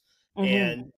Levels, Hmm.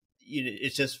 and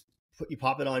it's just you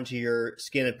pop it onto your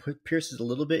skin. It pierces a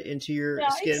little bit into your Yeah,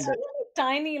 skin, it's really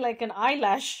tiny, like an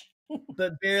eyelash.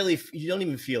 but barely. You don't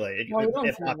even feel it. No, you don't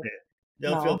It feel pop it. in. You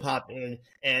don't feel No. pop in,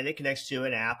 and it connects to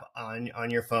an app on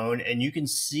your phone, and you can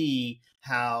see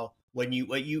how when you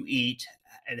what you eat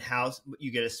and how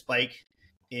you get a spike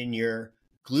in your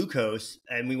glucose,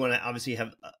 and we want to obviously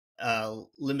have a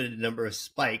limited number of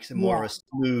spikes and more Yeah. of a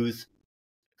smooth,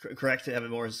 correct, to have it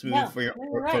more smooth Yeah. for Yeah,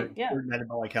 you're right. Yeah. your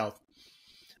metabolic health.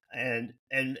 And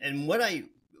what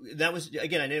that was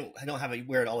again, I don't have it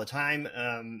wear it all the time.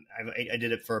 I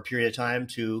did it for a period of time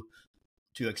to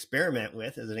experiment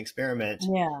with as an experiment.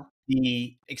 Yeah.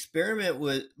 The experiment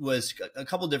was a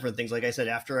couple different things. Like I said,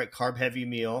 after a carb heavy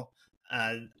meal,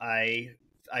 I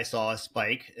saw a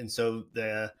spike, and so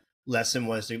the lesson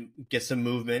was to get some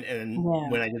movement. And Yeah.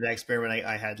 when I did that experiment,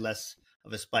 I had less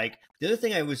of a spike. The other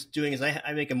thing I was doing is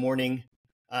I make a morning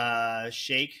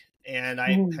shake, and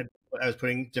Mhm. I was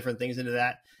putting different things into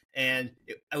that, and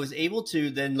I was able to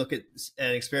then look at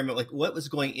an experiment like what was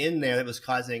going in there that was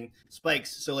causing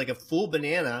spikes. So like a full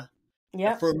banana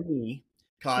Yeah. for me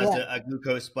caused Yeah. a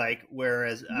glucose spike,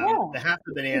 whereas Yeah. the half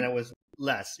the banana was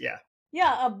less. Yeah.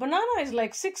 Yeah. A banana is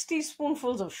like 6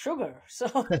 teaspoonfuls of sugar. So,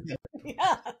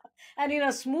 yeah. And in a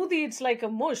smoothie, it's like a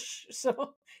mush.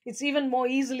 So it's even more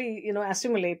easily,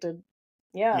 assimilated.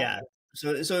 Yeah. Yeah.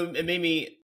 So it made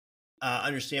me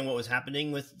understand what was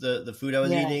happening with the food I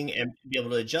was Yeah. eating and be able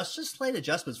to adjust just slight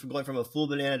adjustments from going from a full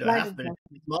banana to a Right. half banana.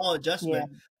 Small Yeah.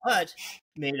 adjustment, but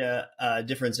made a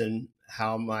difference in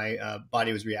how my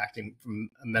body was reacting from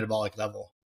a metabolic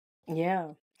level.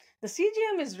 Yeah. The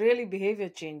CGM is really behavior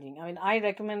changing. I mean, I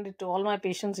recommend it to all my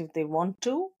patients if they want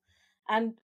to.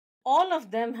 And all of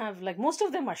them have, like, most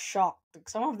of them are shocked. Like,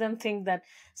 some of them think that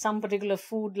some particular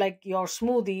food, like your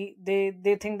smoothie,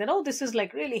 they think that, oh, this is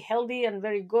like really healthy and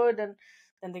very good. And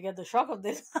then they get the shock of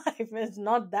this life. It's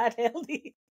not that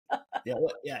healthy. Yeah,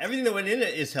 well, yeah. Everything that went in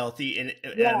it is healthy,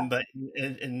 Yeah. but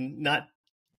and not.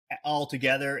 all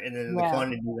together, and then the Yeah.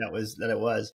 quantity that it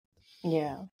was.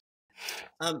 Yeah.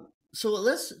 So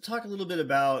let's talk a little bit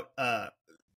about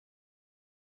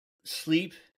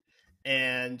sleep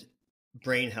and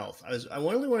brain health. I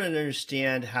really want to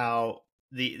understand how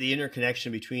the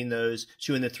interconnection between those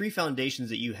two and the three foundations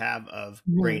that you have of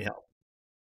brain Mhm. health.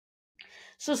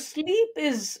 So sleep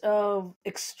is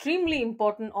extremely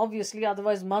important, obviously.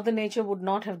 Otherwise, Mother Nature would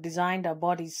not have designed our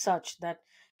bodies such that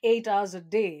 8 hours a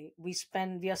day we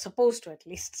are supposed to at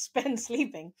least spend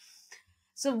sleeping.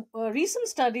 So recent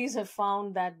studies have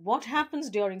found that what happens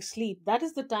during sleep, that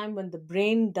is the time when the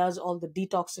brain does all the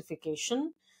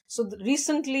detoxification. So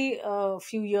recently, a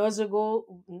few years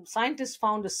ago, scientists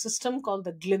found a system called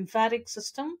the glymphatic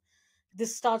system.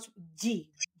 This starts with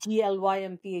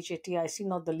Glymphatic,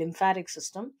 not the lymphatic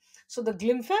system. So the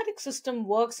glymphatic system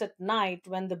works at night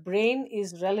when the brain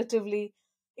is relatively,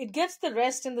 it gets the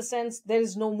rest in the sense there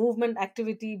is no movement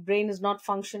activity, brain is not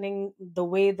functioning the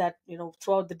way that,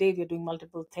 throughout the day we are doing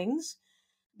multiple things.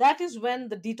 That is when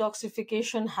the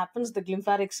detoxification happens, the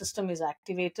glymphatic system is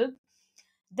activated.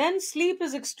 Then sleep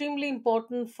is extremely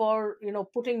important for,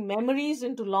 putting memories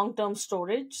into long term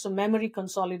storage, so memory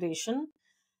consolidation.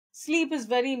 Sleep is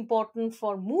very important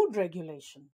for mood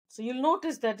regulation. So you'll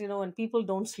notice that, when people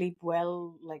don't sleep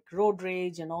well, like road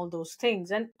rage and all those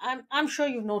things, and I'm sure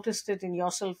you've noticed it in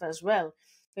yourself as well.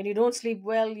 When you don't sleep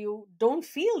well, you don't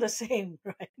feel the same,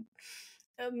 right?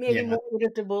 Maybe Yeah. more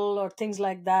irritable or things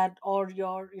like that, or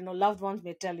your, loved ones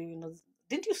may tell you,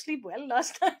 didn't you sleep well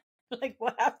last time? Like,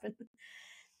 what happened?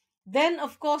 Then,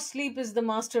 of course, sleep is the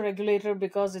master regulator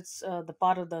because it's the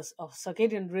part of the of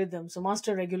circadian rhythm. So,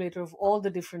 master regulator of all the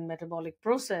different metabolic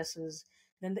processes.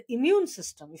 Then, the immune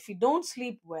system. If you don't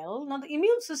sleep well, now the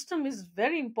immune system is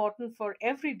very important for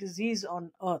every disease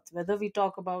on earth, whether we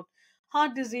talk about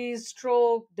heart disease,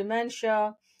 stroke,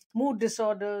 dementia, mood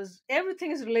disorders,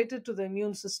 everything is related to the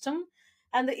immune system.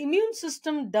 And the immune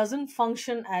system doesn't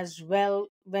function as well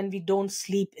when we don't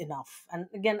sleep enough. And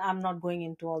again, I'm not going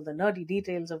into all the nerdy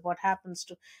details of what happens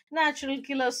to natural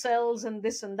killer cells and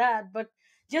this and that, but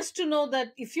just to know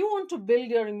that if you want to build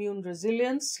your immune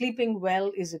resilience, sleeping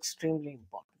well is extremely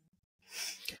important.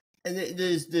 And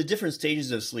the different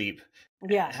stages of sleep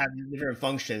Yeah. have different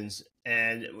functions,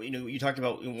 and you talked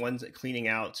about one's cleaning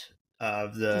out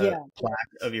of the Yeah.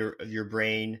 plaque of your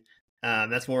brain.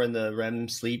 That's more in the REM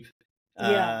sleep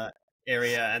Yeah. uh,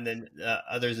 area, and then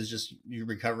others is just your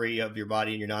recovery of your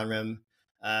body in your non-REM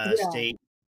Yeah. state.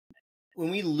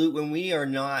 When we are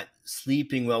not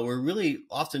sleeping well, we're really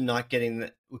often not getting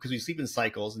that because we sleep in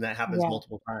cycles, and that happens Yeah.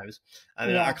 multiple times. I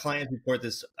mean, our Yeah. clients report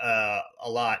this a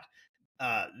lot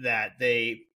that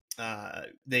they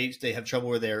have trouble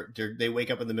where they wake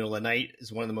up in the middle of the night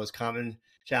is one of the most common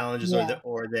challenges, Yeah.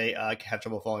 or they have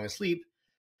trouble falling asleep.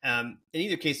 In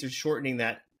either case, they're shortening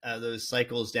that those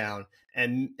cycles down,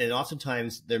 and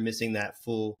oftentimes they're missing that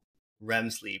full REM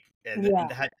sleep, and Yeah.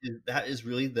 that is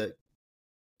really the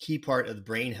key part of the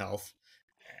brain health.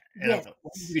 And Yes.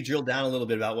 you could drill down a little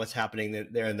bit about what's happening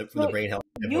there from the So brain health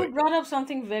you standpoint. brought up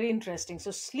something very interesting.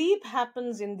 So sleep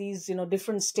happens in these,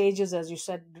 different stages, as you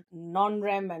said,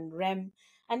 non-REM and REM,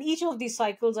 and each of these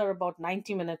cycles are about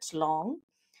 90 minutes long.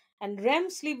 And REM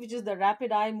sleep, which is the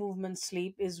rapid eye movement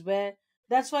sleep, is where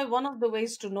that's why one of the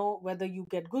ways to know whether you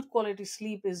get good quality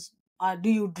sleep is do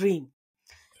you dream?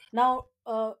 Now,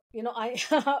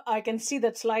 I I can see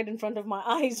that slide in front of my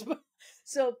eyes.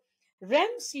 So,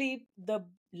 REM sleep, the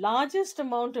largest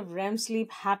amount of REM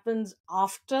sleep happens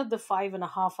after the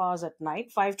 5.5 hours at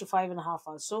night, 5 to 5.5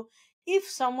 hours. So, if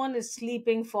someone is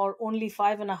sleeping for only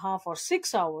 5.5 or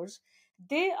 6 hours,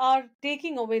 they are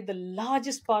taking away the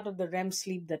largest part of the REM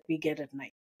sleep that we get at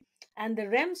night. And the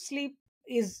REM sleep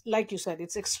is, like you said,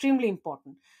 it's extremely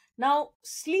important. Now,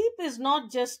 sleep is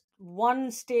not just one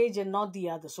stage and not the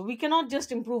other. So we cannot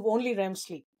just improve only REM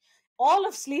sleep. All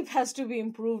of sleep has to be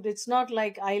improved. It's not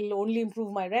like I'll only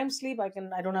improve my REM sleep. I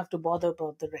don't have to bother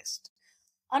about the rest.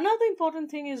 Another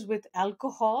important thing is with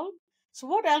alcohol. So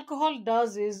what alcohol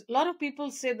does is a lot of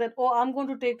people say that, oh, I'm going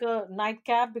to take a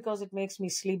nightcap because it makes me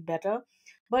sleep better,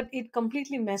 but it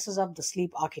completely messes up the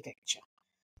sleep architecture.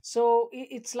 So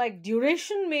it's like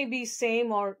duration may be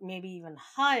same or maybe even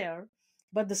higher,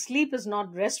 but the sleep is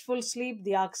not restful sleep.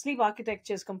 The sleep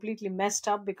architecture is completely messed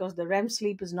up because the REM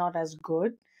sleep is not as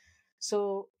good.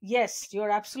 So yes,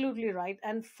 you're absolutely right.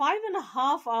 And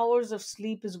 5.5 hours of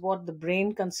sleep is what the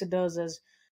brain considers as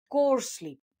core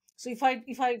sleep. So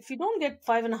if you don't get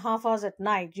 5.5 hours at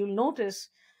night, you'll notice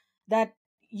that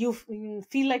you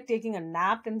feel like taking a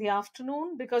nap in the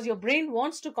afternoon because your brain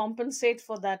wants to compensate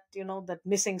for that, that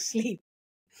missing sleep.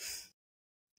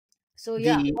 So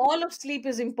yeah, The all of sleep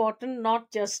is important,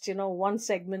 not just, one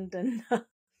segment. And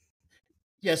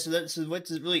Yeah, so what's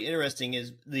really interesting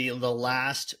is the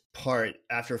last part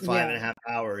after five yeah, and a half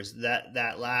hours,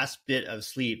 that last bit of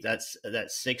sleep, that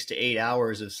 6 to 8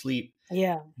 hours of sleep,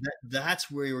 yeah,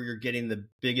 that's where you're getting the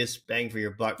biggest bang for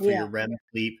your buck for yeah, your REM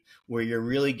sleep, where you're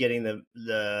really getting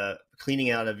the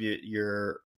cleaning out of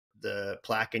your the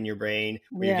plaque in your brain,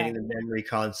 where you're yeah, getting the memory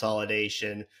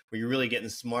consolidation, where you're really getting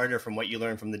smarter from what you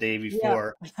learned from the day yeah,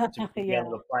 before to be yeah,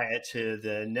 able to apply it to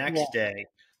the yeah, next day.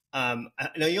 Now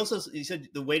you said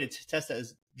the way to test that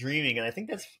is dreaming, and I think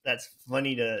that's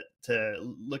funny to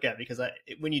look at, because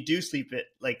when you do sleep it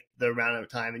like the amount of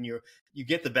time, and you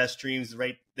get the best dreams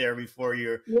right there before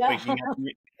you're yeah, waking up,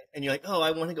 and you're like, oh,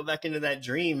 I want to go back into that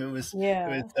dream. It was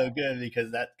yeah, so good,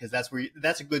 because that's where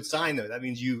that's a good sign, though. That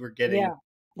means you were getting yeah,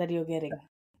 that you're getting.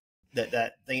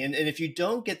 that thing. And if you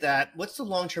don't get that, what's the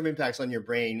long-term impacts on your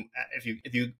brain if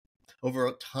you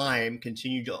over time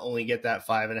continue to only get that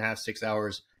 5.5 6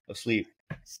 hours of sleep?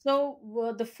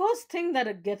 So the first thing that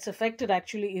it gets affected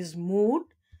actually is mood.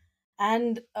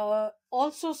 And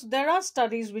also, there are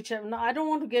studies which have, now I don't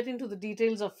want to get into the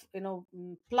details of,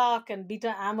 plaque and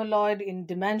beta amyloid in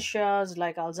dementias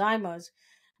like Alzheimer's,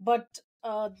 but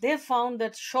they found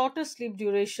that shorter sleep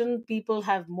duration, people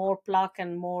have more plaque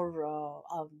and more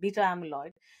beta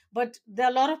amyloid. But there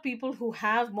are a lot of people who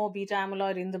have more beta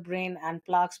amyloid in the brain and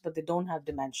plaques, but they don't have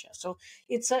dementia. So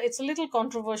it's a little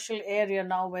controversial area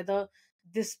now, whether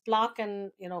this plaques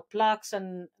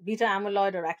and beta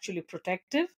amyloid are actually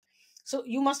protective. So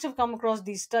you must have come across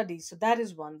these studies. So that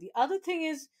is one. The other thing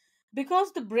is,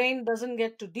 because the brain doesn't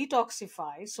get to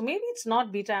detoxify, so maybe it's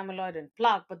not beta amyloid and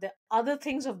plaque, but there are other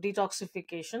things of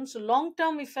detoxification. So long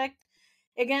term effect,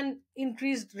 again,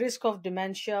 increased risk of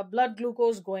dementia, blood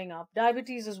glucose going up.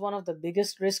 Diabetes is one of the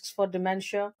biggest risks for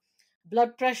dementia.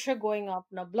 Blood pressure going up.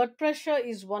 Now, blood pressure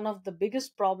is one of the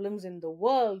biggest problems in the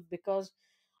world, because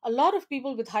a lot of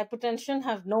people with hypertension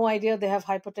have no idea they have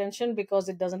hypertension because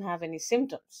it doesn't have any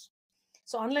symptoms.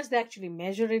 So unless they actually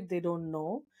measure it, they don't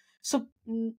know. So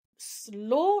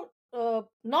slow,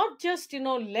 not just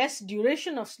less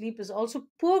duration of sleep, is also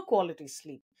poor quality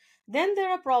sleep. Then there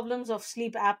are problems of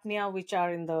sleep apnea, which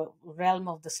are in the realm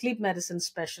of the sleep medicine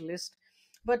specialist.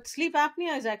 But sleep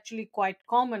apnea is actually quite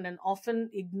common and often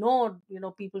ignored.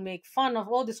 People make fun of,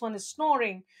 oh, this one is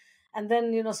snoring. And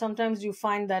then, sometimes you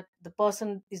find that the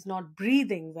person is not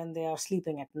breathing when they are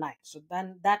sleeping at night. So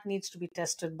then that needs to be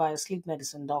tested by a sleep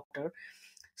medicine doctor.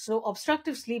 So,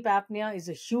 obstructive sleep apnea is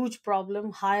a huge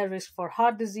problem, higher risk for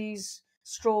heart disease,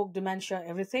 stroke, dementia,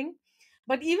 everything.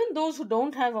 But even those who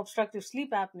don't have obstructive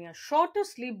sleep apnea, shorter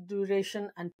sleep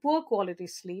duration and poor quality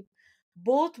sleep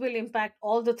both will impact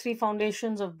all the three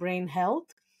foundations of brain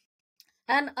health.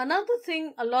 And another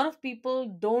thing a lot of people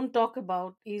don't talk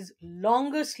about is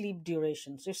longer sleep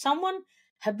duration. So, if someone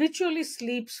habitually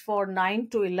sleeps for 9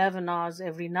 to 11 hours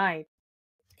every night,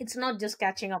 it's not just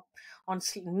catching up on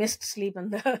missed sleep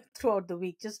and throughout the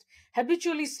week, just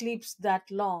habitually sleeps that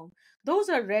long, those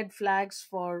are red flags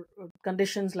for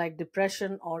conditions like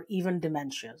depression or even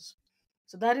dementias.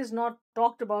 So that is not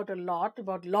talked about a lot,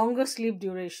 about longer sleep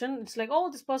duration. It's like,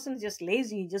 oh, this person is just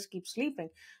lazy, he just keeps sleeping.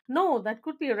 No, that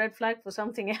could be a red flag for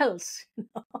something else.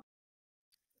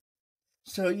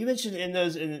 So you mentioned in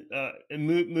those in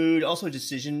mood, also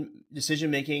decision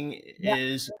making Yeah,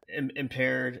 is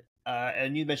impaired,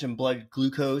 and you mentioned blood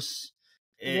glucose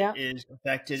yeah, is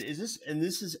affected.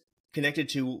 This is connected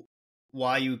to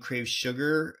why you crave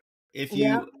sugar if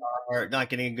yeah, you are not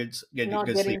getting a not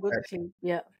good sleep, getting good right? sleep.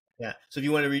 Yeah, Yeah. So if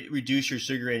you want to reduce your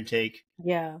sugar intake,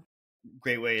 yeah,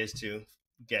 great way is to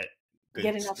get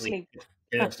get good enough sleep. sleep.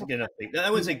 Get enough sleep. I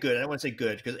wouldn't say Yeah, good. I don't want to say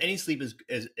good, because any sleep is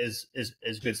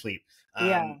good sleep.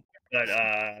 yeah, Um,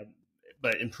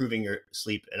 but improving your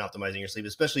sleep and optimizing your sleep,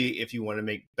 especially if you want to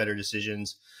make better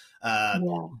decisions, uh,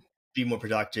 yeah, be more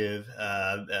productive.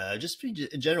 Just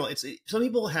in general, it's some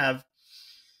people have.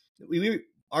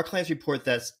 Our clients report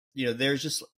that there's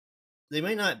just they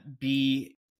might not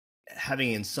be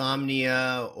having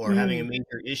insomnia or having a mm,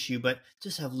 major issue, but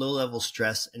just have low level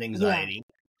stress and yeah, anxiety.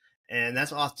 And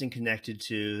that's often connected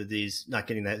to these not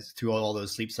getting that through all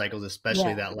those sleep cycles,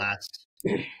 especially yeah. that last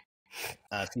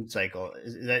sleep cycle.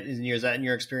 Is that in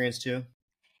your experience too?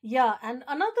 Yeah, and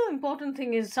another important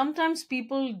thing is sometimes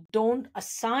people don't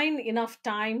assign enough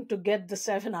time to get the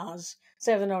 7 hours,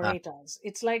 7 or 8 hours.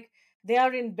 It's like they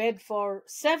are in bed for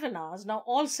 7 hours. Now,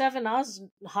 all 7 hours,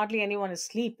 hardly anyone is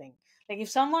sleeping. Like if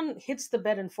someone hits the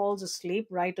bed and falls asleep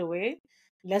right away,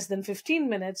 less than 15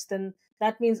 minutes, then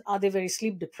that means are they very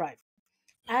sleep deprived?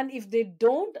 And if they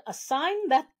don't assign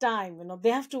that time, they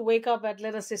have to wake up at,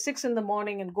 let us say, 6 in the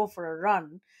morning and go for a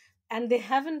run. and they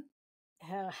haven't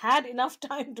had enough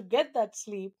time to get that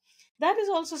sleep, that is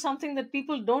also something that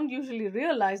people don't usually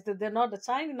realize, that they're not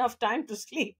assigned enough time to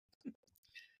sleep.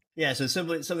 Yeah, so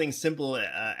something simple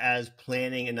as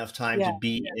planning enough time to Yeah,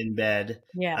 be in bed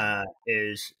yeah,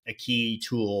 is a key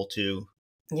tool to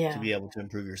yeah, be able to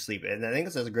improve your sleep. And I think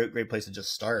that's a great place to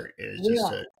just start. Is just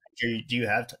yeah. to do you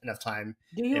have enough time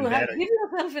Do you in have bed? give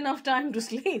yourself enough time to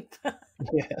sleep?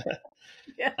 Yeah.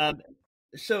 Yeah. Um,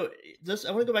 so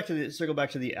I want to go back to circle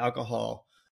back to the alcohol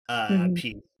Mhm.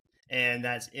 piece and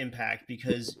that's impact,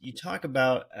 because you talk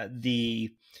about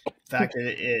the fact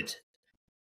that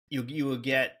you will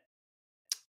get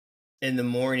in the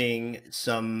morning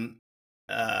some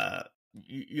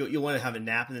you'll want to have a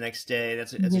nap the next day.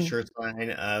 That's a Mhm. sure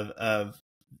sign of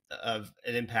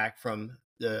an impact from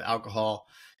the alcohol.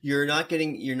 You're not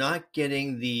getting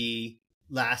the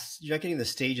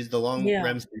stages, the long Yeah.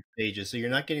 REM sleep stages. So you're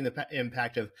not getting the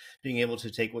impact of being able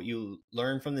to take what you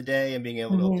learn from the day and being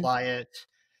able to Mhm. apply it.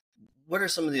 What are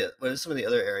some of the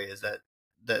other areas that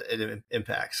it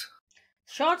impacts?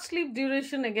 Short sleep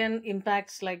duration again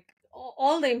impacts, like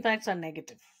all the impacts are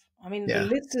negative. I mean, the Yeah.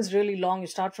 list is really long. You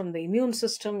start from the immune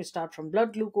system, you start from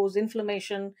blood glucose,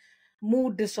 inflammation,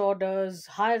 mood disorders,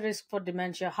 high risk for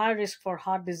dementia, high risk for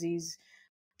heart disease,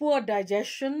 poor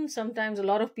digestion. Sometimes a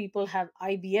lot of people have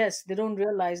IBS. They don't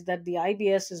realize that the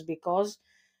IBS is because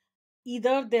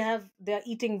either they're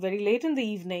eating very late in the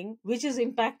evening, which is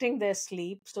impacting their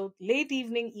sleep. So late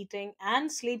evening eating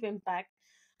and sleep impact,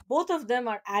 both of them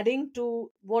are adding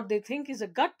to what they think is a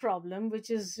gut problem, which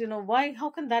is, why, how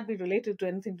can that be related to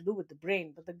anything to do with the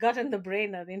brain? But the gut and the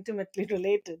brain are intimately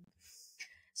related.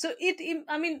 So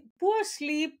I mean, poor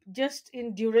sleep, just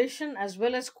in duration as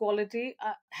well as quality,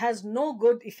 has no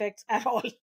good effects at all.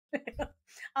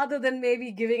 Other than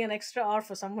maybe giving an extra hour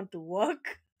for someone to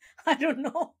work. I don't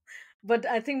know. But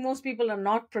I think most people are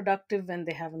not productive when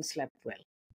they haven't slept well.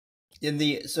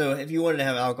 So if you wanted to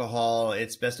have alcohol,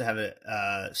 it's best to have it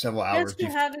several Best hours to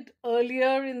before. have it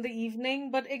earlier in the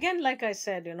evening, but again, like I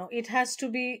said, it has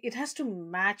to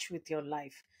match with your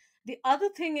life. The other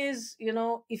thing is,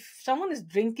 if someone is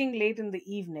drinking late in the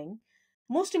evening,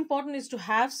 most important is to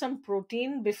have some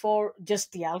protein before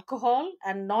just the alcohol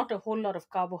and not a whole lot of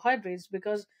carbohydrates,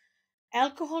 because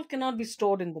alcohol cannot be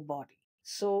stored in the body.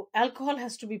 So alcohol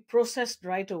has to be processed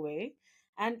right away.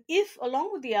 And if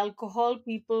along with the alcohol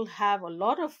people have a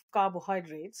lot of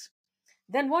carbohydrates,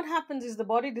 then what happens is the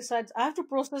body decides, I have to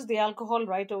process the alcohol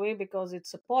right away because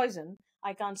it's a poison.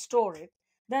 I can't store it.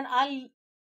 Then I'll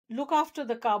look after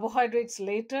the carbohydrates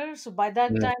later. So by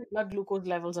that Mm. time, blood glucose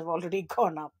levels have already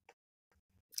gone up.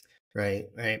 Right,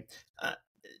 right. Uh,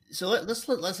 so let's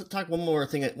talk one more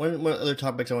thing. One other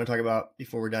topics I want to talk about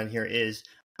before we're done here is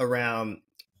around.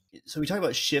 So we talk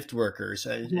about shift workers,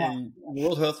 Yeah, and the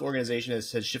World Health Organization has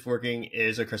said shift working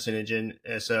is a carcinogen,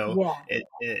 so yeah,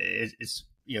 it's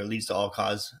leads to all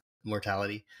cause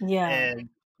mortality, yeah. and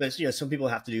but some people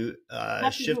have to do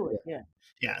Have to shift do it. work. Yeah,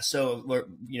 Yeah, so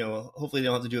hopefully they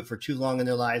don't have to do it for too long in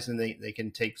their lives, and they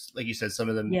can take, like you said, some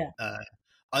of them yeah.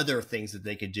 other things that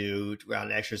they could do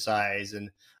around exercise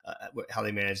and how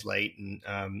they manage light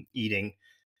and eating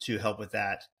to help with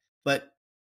that. But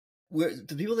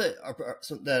the people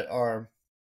that are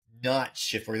not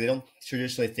shift workers, they don't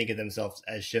traditionally think of themselves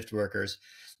as shift workers.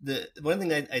 The one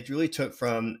thing I really took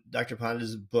from Dr.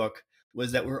 Panda's book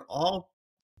was that we're all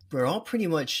pretty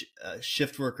much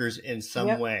shift workers in some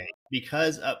Yep. way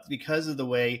because of the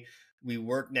way we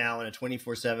work now in a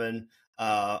 24/7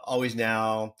 always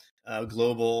now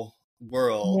global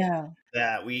world, Yeah,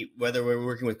 that whether we're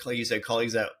working with, like you said,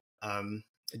 colleagues at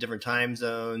different time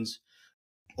zones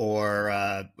or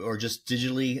just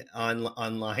digitally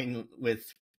online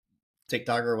with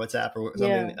TikTok or WhatsApp or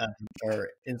yeah. something, or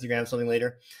Instagram, something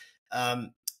later.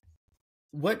 Um,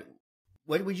 what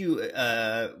what would you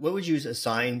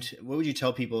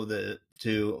tell people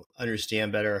to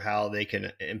understand better how they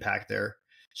can impact their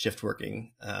shift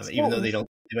working, even though So they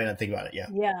might not think about it? Yeah.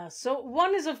 yeah, so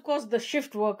one is of course the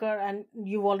shift worker, and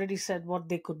you've already said what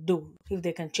they could do if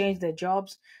they can change their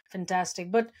jobs.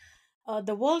 Fantastic, but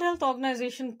the World Health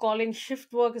Organization calling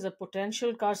shift work as a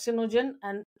potential carcinogen,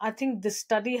 and I think this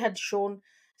study had shown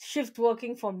shift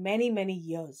working for many, many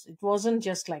years. It wasn't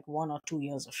just like 1 or 2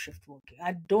 years of shift working.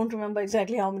 I don't remember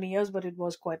exactly how many years, but it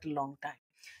was quite a long time.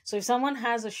 So if someone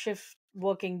has a shift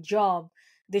working job,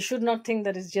 they should not think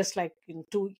that it's just like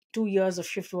two years of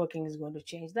shift working is going to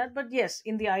change that. But yes,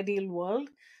 in the ideal world,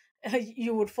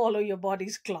 you would follow your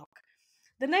body's clock.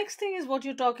 The next thing is what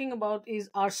you're talking about is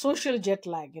our social jet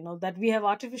lag, that we have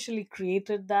artificially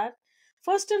created that.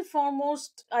 First and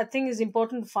foremost, I think is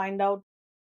important to find out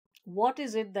what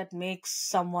is it that makes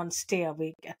someone stay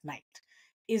awake at night?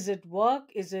 Is it work?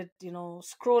 Is it,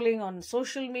 scrolling on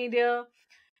social media?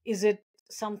 Is it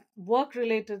some work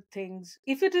related things?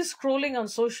 If it is scrolling on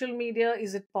social media,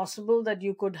 is it possible that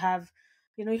you could have,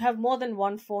 you have more than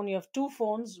one phone? You have two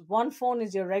phones. One phone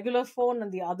is your regular phone,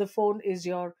 and the other phone is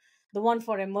the one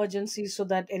for emergencies, so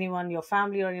that anyone, your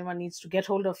family or anyone, needs to get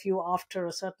hold of you after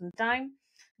a certain time.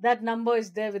 That number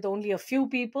is there with only a few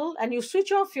people, and you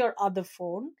switch off your other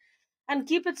phone and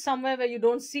keep it somewhere where you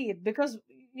don't see it, because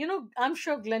I'm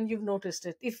sure, Glenn, you've noticed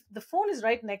it. If the phone is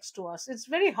right next to us, it's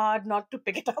very hard not to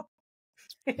pick it up.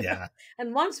 Yeah.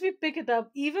 And once we pick it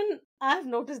up, even I've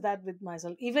noticed that with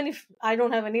myself, even if I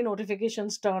don't have any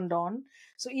notifications turned on,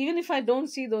 so even if I don't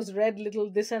see those red little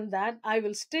this and that, I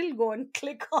will still go and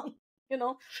click on,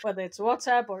 whether it's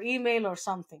WhatsApp or email or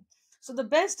something. So the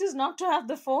best is not to have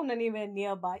the phone anywhere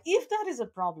nearby. If that is a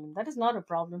problem, that is not a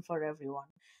problem for everyone.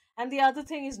 And the other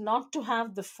thing is not to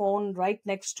have the phone right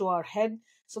next to our head,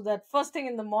 so that first thing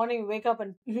in the morning we wake up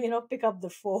and pick up the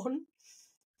phone.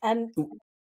 And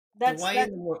And that's why that.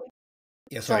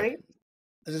 yeah, sorry. Sorry.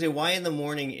 I was gonna say, why in the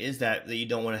morning is that you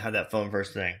don't want to have that phone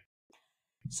first thing?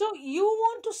 So you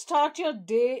want to start your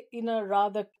day in a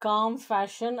rather calm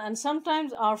fashion, and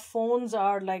sometimes our phones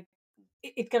are like,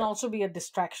 it can also be a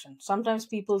distraction. Sometimes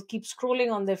people keep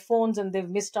scrolling on their phones and they've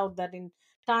missed out that in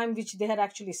time which they had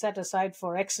actually set aside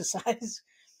for exercise.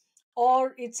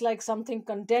 Or it's like something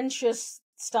contentious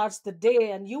starts the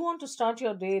day, and you want to start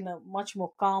your day in a much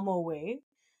more calmer way.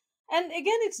 And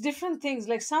again, it's different things.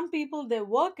 Like some people, their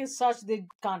work is such they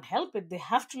can't help it. They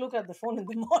have to look at the phone in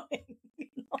the morning.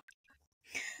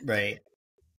 Right.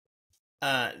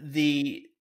 The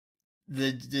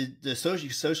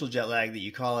social jet lag that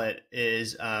you call it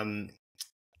is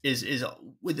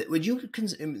would you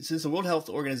since the World Health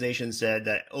Organization said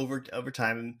that over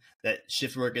time that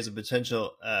shift work is a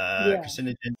potential Yeah.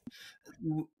 carcinogen,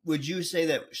 would you say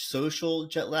that social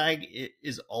jet lag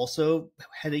is also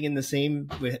heading in the same,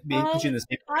 put you in the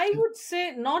same I direction? would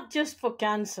say not just for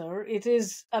cancer. It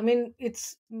is, I mean,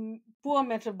 it's poor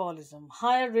metabolism,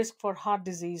 higher risk for heart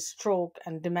disease, stroke,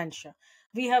 and dementia.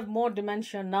 We have more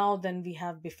dementia now than we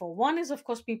have before. One is, of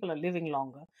course, people are living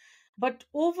longer. But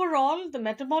overall, the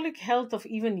metabolic health of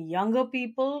even younger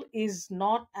people is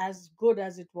not as good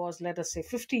as it was, let us say,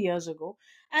 50 years ago.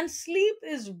 And sleep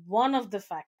is one of the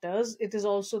factors. It is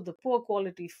also the poor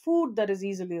quality food that is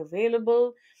easily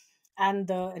available, and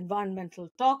the environmental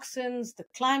toxins, the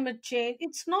climate change.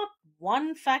 It's not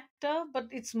one factor, but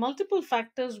it's multiple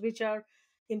factors which are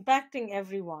impacting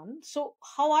everyone. So,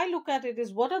 how I look at it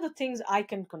is, what are the things I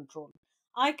can control?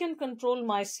 I can control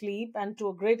my sleep, and to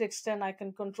a great extent, I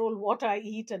can control what I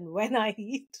eat and when I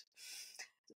eat.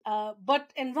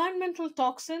 But environmental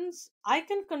toxins, I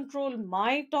can control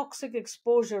my toxic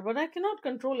exposure, but I cannot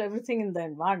control everything in the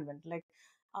environment. Like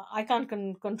I can't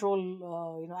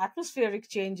control, atmospheric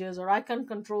changes, or I can't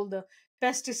control the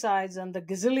pesticides and the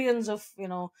gazillions of,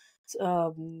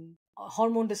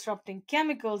 hormone disrupting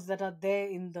chemicals that are there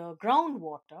in the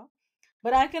groundwater.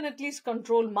 But I can at least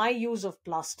control my use of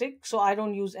plastic, so I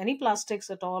don't use any plastics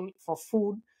at all for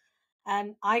food.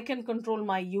 And I can control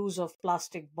my use of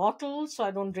plastic bottles, so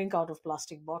I don't drink out of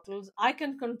plastic bottles. I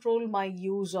can control my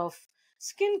use of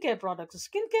skincare products.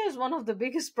 Skincare is one of the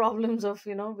biggest problems of,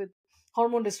 with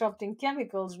hormone disrupting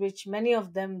chemicals, which many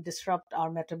of them disrupt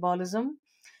our metabolism.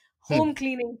 Hmm. Home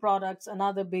cleaning products,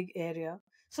 another big area.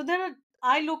 So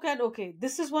I look at, okay,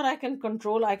 this is what I can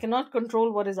control. I cannot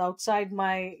control what is outside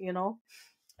my,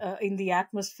 in the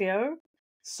atmosphere.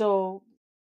 So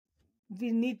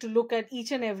we need to look at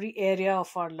each and every area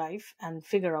of our life and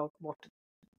figure out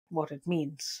what it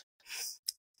means.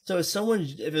 So, if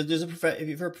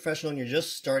you're a professional and you're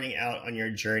just starting out on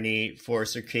your journey for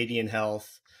circadian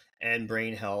health and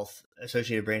brain health,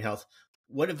 associated brain health,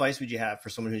 what advice would you have for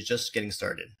someone who's just getting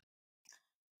started?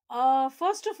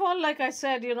 First of all, like I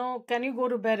said, can you go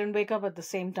to bed and wake up at the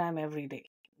same time every day,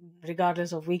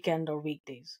 regardless of weekend or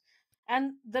weekdays?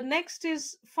 And the next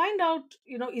is, find out,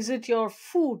 is it your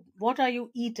food? What are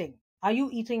you eating? Are you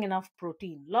eating enough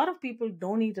protein? A lot of people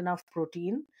don't eat enough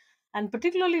protein, and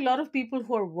particularly a lot of people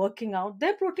who are working out,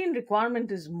 their protein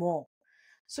requirement is more.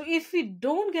 So if we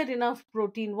don't get enough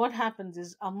protein, what happens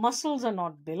is our muscles are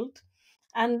not built,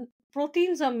 and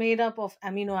proteins are made up of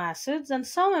amino acids, and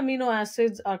some amino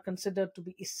acids are considered to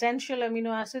be essential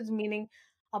amino acids, meaning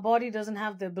our body doesn't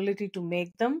have the ability to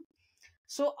make them.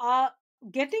 So,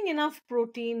 getting enough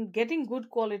protein, getting good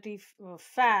quality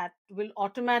fat will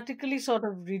automatically sort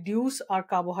of reduce our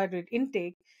carbohydrate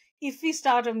intake if we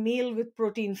start a meal with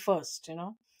protein first,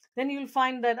 Then you'll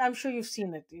find that, I'm sure you've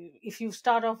seen it. If you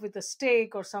start off with a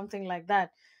steak or something like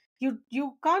that,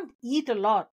 you can't eat a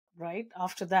lot, right?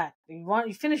 After that,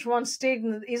 you finish one steak,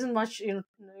 and it isn't much, you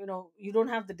don't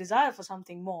have the desire for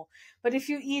something more. But if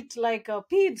you eat like a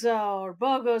pizza or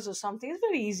burgers or something, it's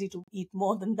very easy to eat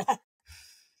more than that.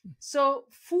 So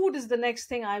food is the next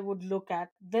thing I would look at.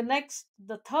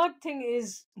 The third thing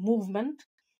is movement.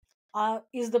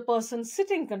 Is the person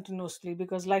sitting continuously?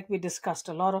 Because, like we discussed,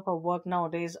 a lot of our work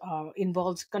nowadays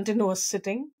involves continuous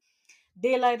sitting,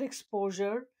 daylight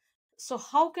exposure. So,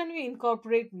 how can we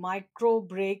incorporate micro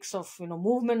breaks of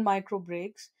movement, micro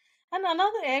breaks? And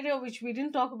another area which we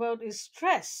didn't talk about is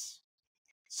stress.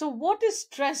 So, what is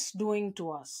stress doing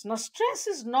to us? Now, stress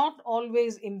is not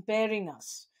always impairing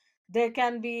us. There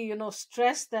can be,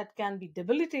 stress that can be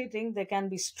debilitating. There can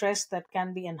be stress that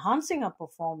can be enhancing our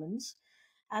performance.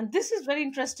 And this is very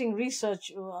interesting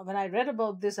research. When I read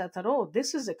about this, I thought, oh,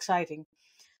 this is exciting.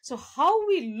 So, how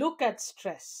we look at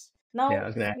stress. Yeah, I Now,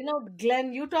 was gonna.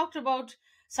 Glenn, you talked about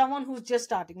someone who's just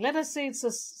starting. Let us say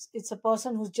it's a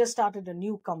person who's just started a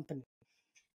new company.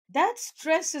 That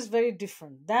stress is very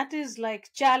different. That is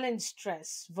like challenge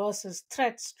stress versus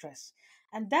threat stress.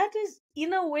 And that is,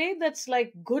 in a way, that's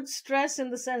like good stress,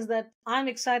 in the sense that I'm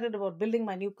excited about building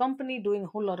my new company, doing a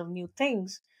whole lot of new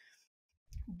things.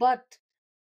 But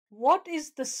what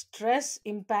is the stress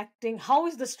impacting? How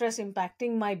is the stress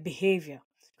impacting my behavior?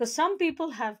 Because some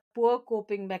people have poor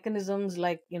coping mechanisms,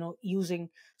 like using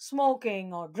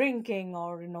smoking or drinking,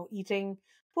 or eating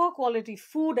poor quality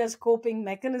food as coping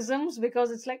mechanisms, because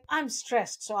it's like, I'm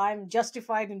stressed, so I'm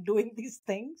justified in doing these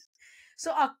things.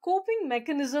 So our coping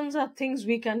mechanisms are things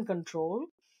we can control.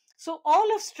 So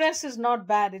all of stress is not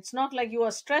bad. It's not like you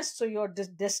are stressed, so you're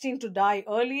destined to die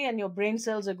early and your brain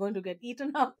cells are going to get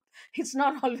eaten up. It's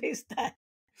not always that.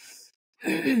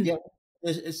 Yeah.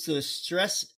 So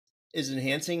stress is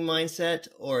enhancing mindset,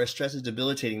 or a stress is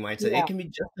debilitating mindset. Yeah. It can be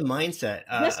just a mindset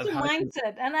Just of a how to.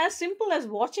 mindset, and as simple as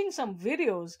watching some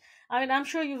videos. I mean, I'm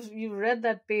sure you've read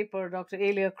that paper, Dr.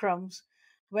 Alia Crumbs,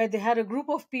 where they had a group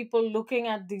of people looking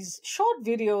at these short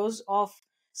videos of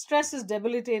stress is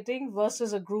debilitating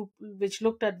versus a group which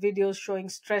looked at videos showing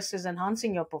stress is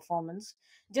enhancing your performance.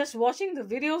 Just watching the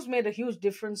videos made a huge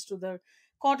difference to the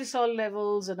cortisol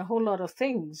levels and a whole lot of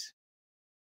things.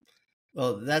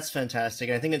 Well, that's fantastic.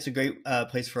 I think it's a great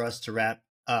place for us to wrap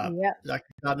up. Yeah.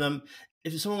 Dr. Shabnam,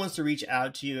 if someone wants to reach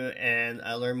out to you and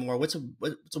learn more, what's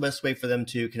the best way for them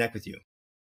to connect with you?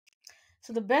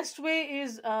 So the best way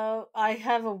is, I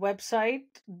have a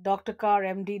website,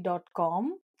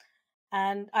 drcarmd.com.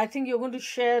 And I think you're going to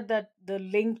share the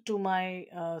link to my,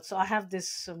 so I have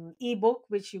this ebook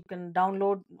which you can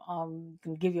download. You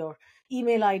can give your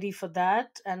email ID for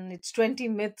that, and it's 20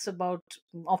 myths about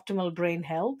optimal brain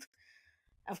health.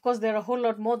 Of course, there are a whole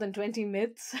lot more than 20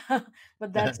 myths,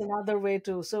 but that's another way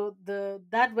too. So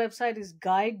that website is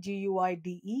guide,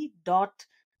 dot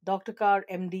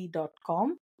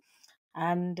drcarmd.com.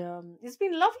 And it's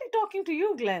been lovely talking to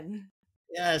you, Glenn.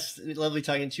 Yes, lovely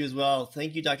talking to you as well.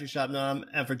 Thank you, Dr. Shabnam,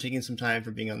 and for taking some time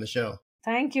for being on the show.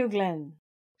 Thank you, Glenn.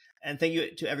 And thank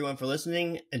you to everyone for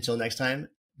listening. Until next time,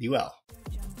 be well.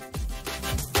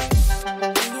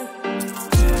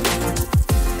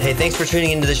 Hey, thanks for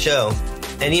tuning into the show.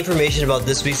 Any information about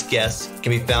this week's guest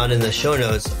can be found in the show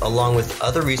notes, along with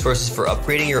other resources for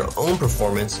upgrading your own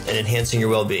performance and enhancing your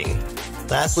well-being.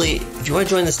 Lastly, if you want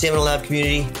to join the Stamina Lab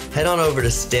community, head on over to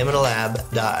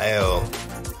staminalab.io.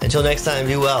 Until next time,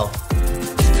 be well.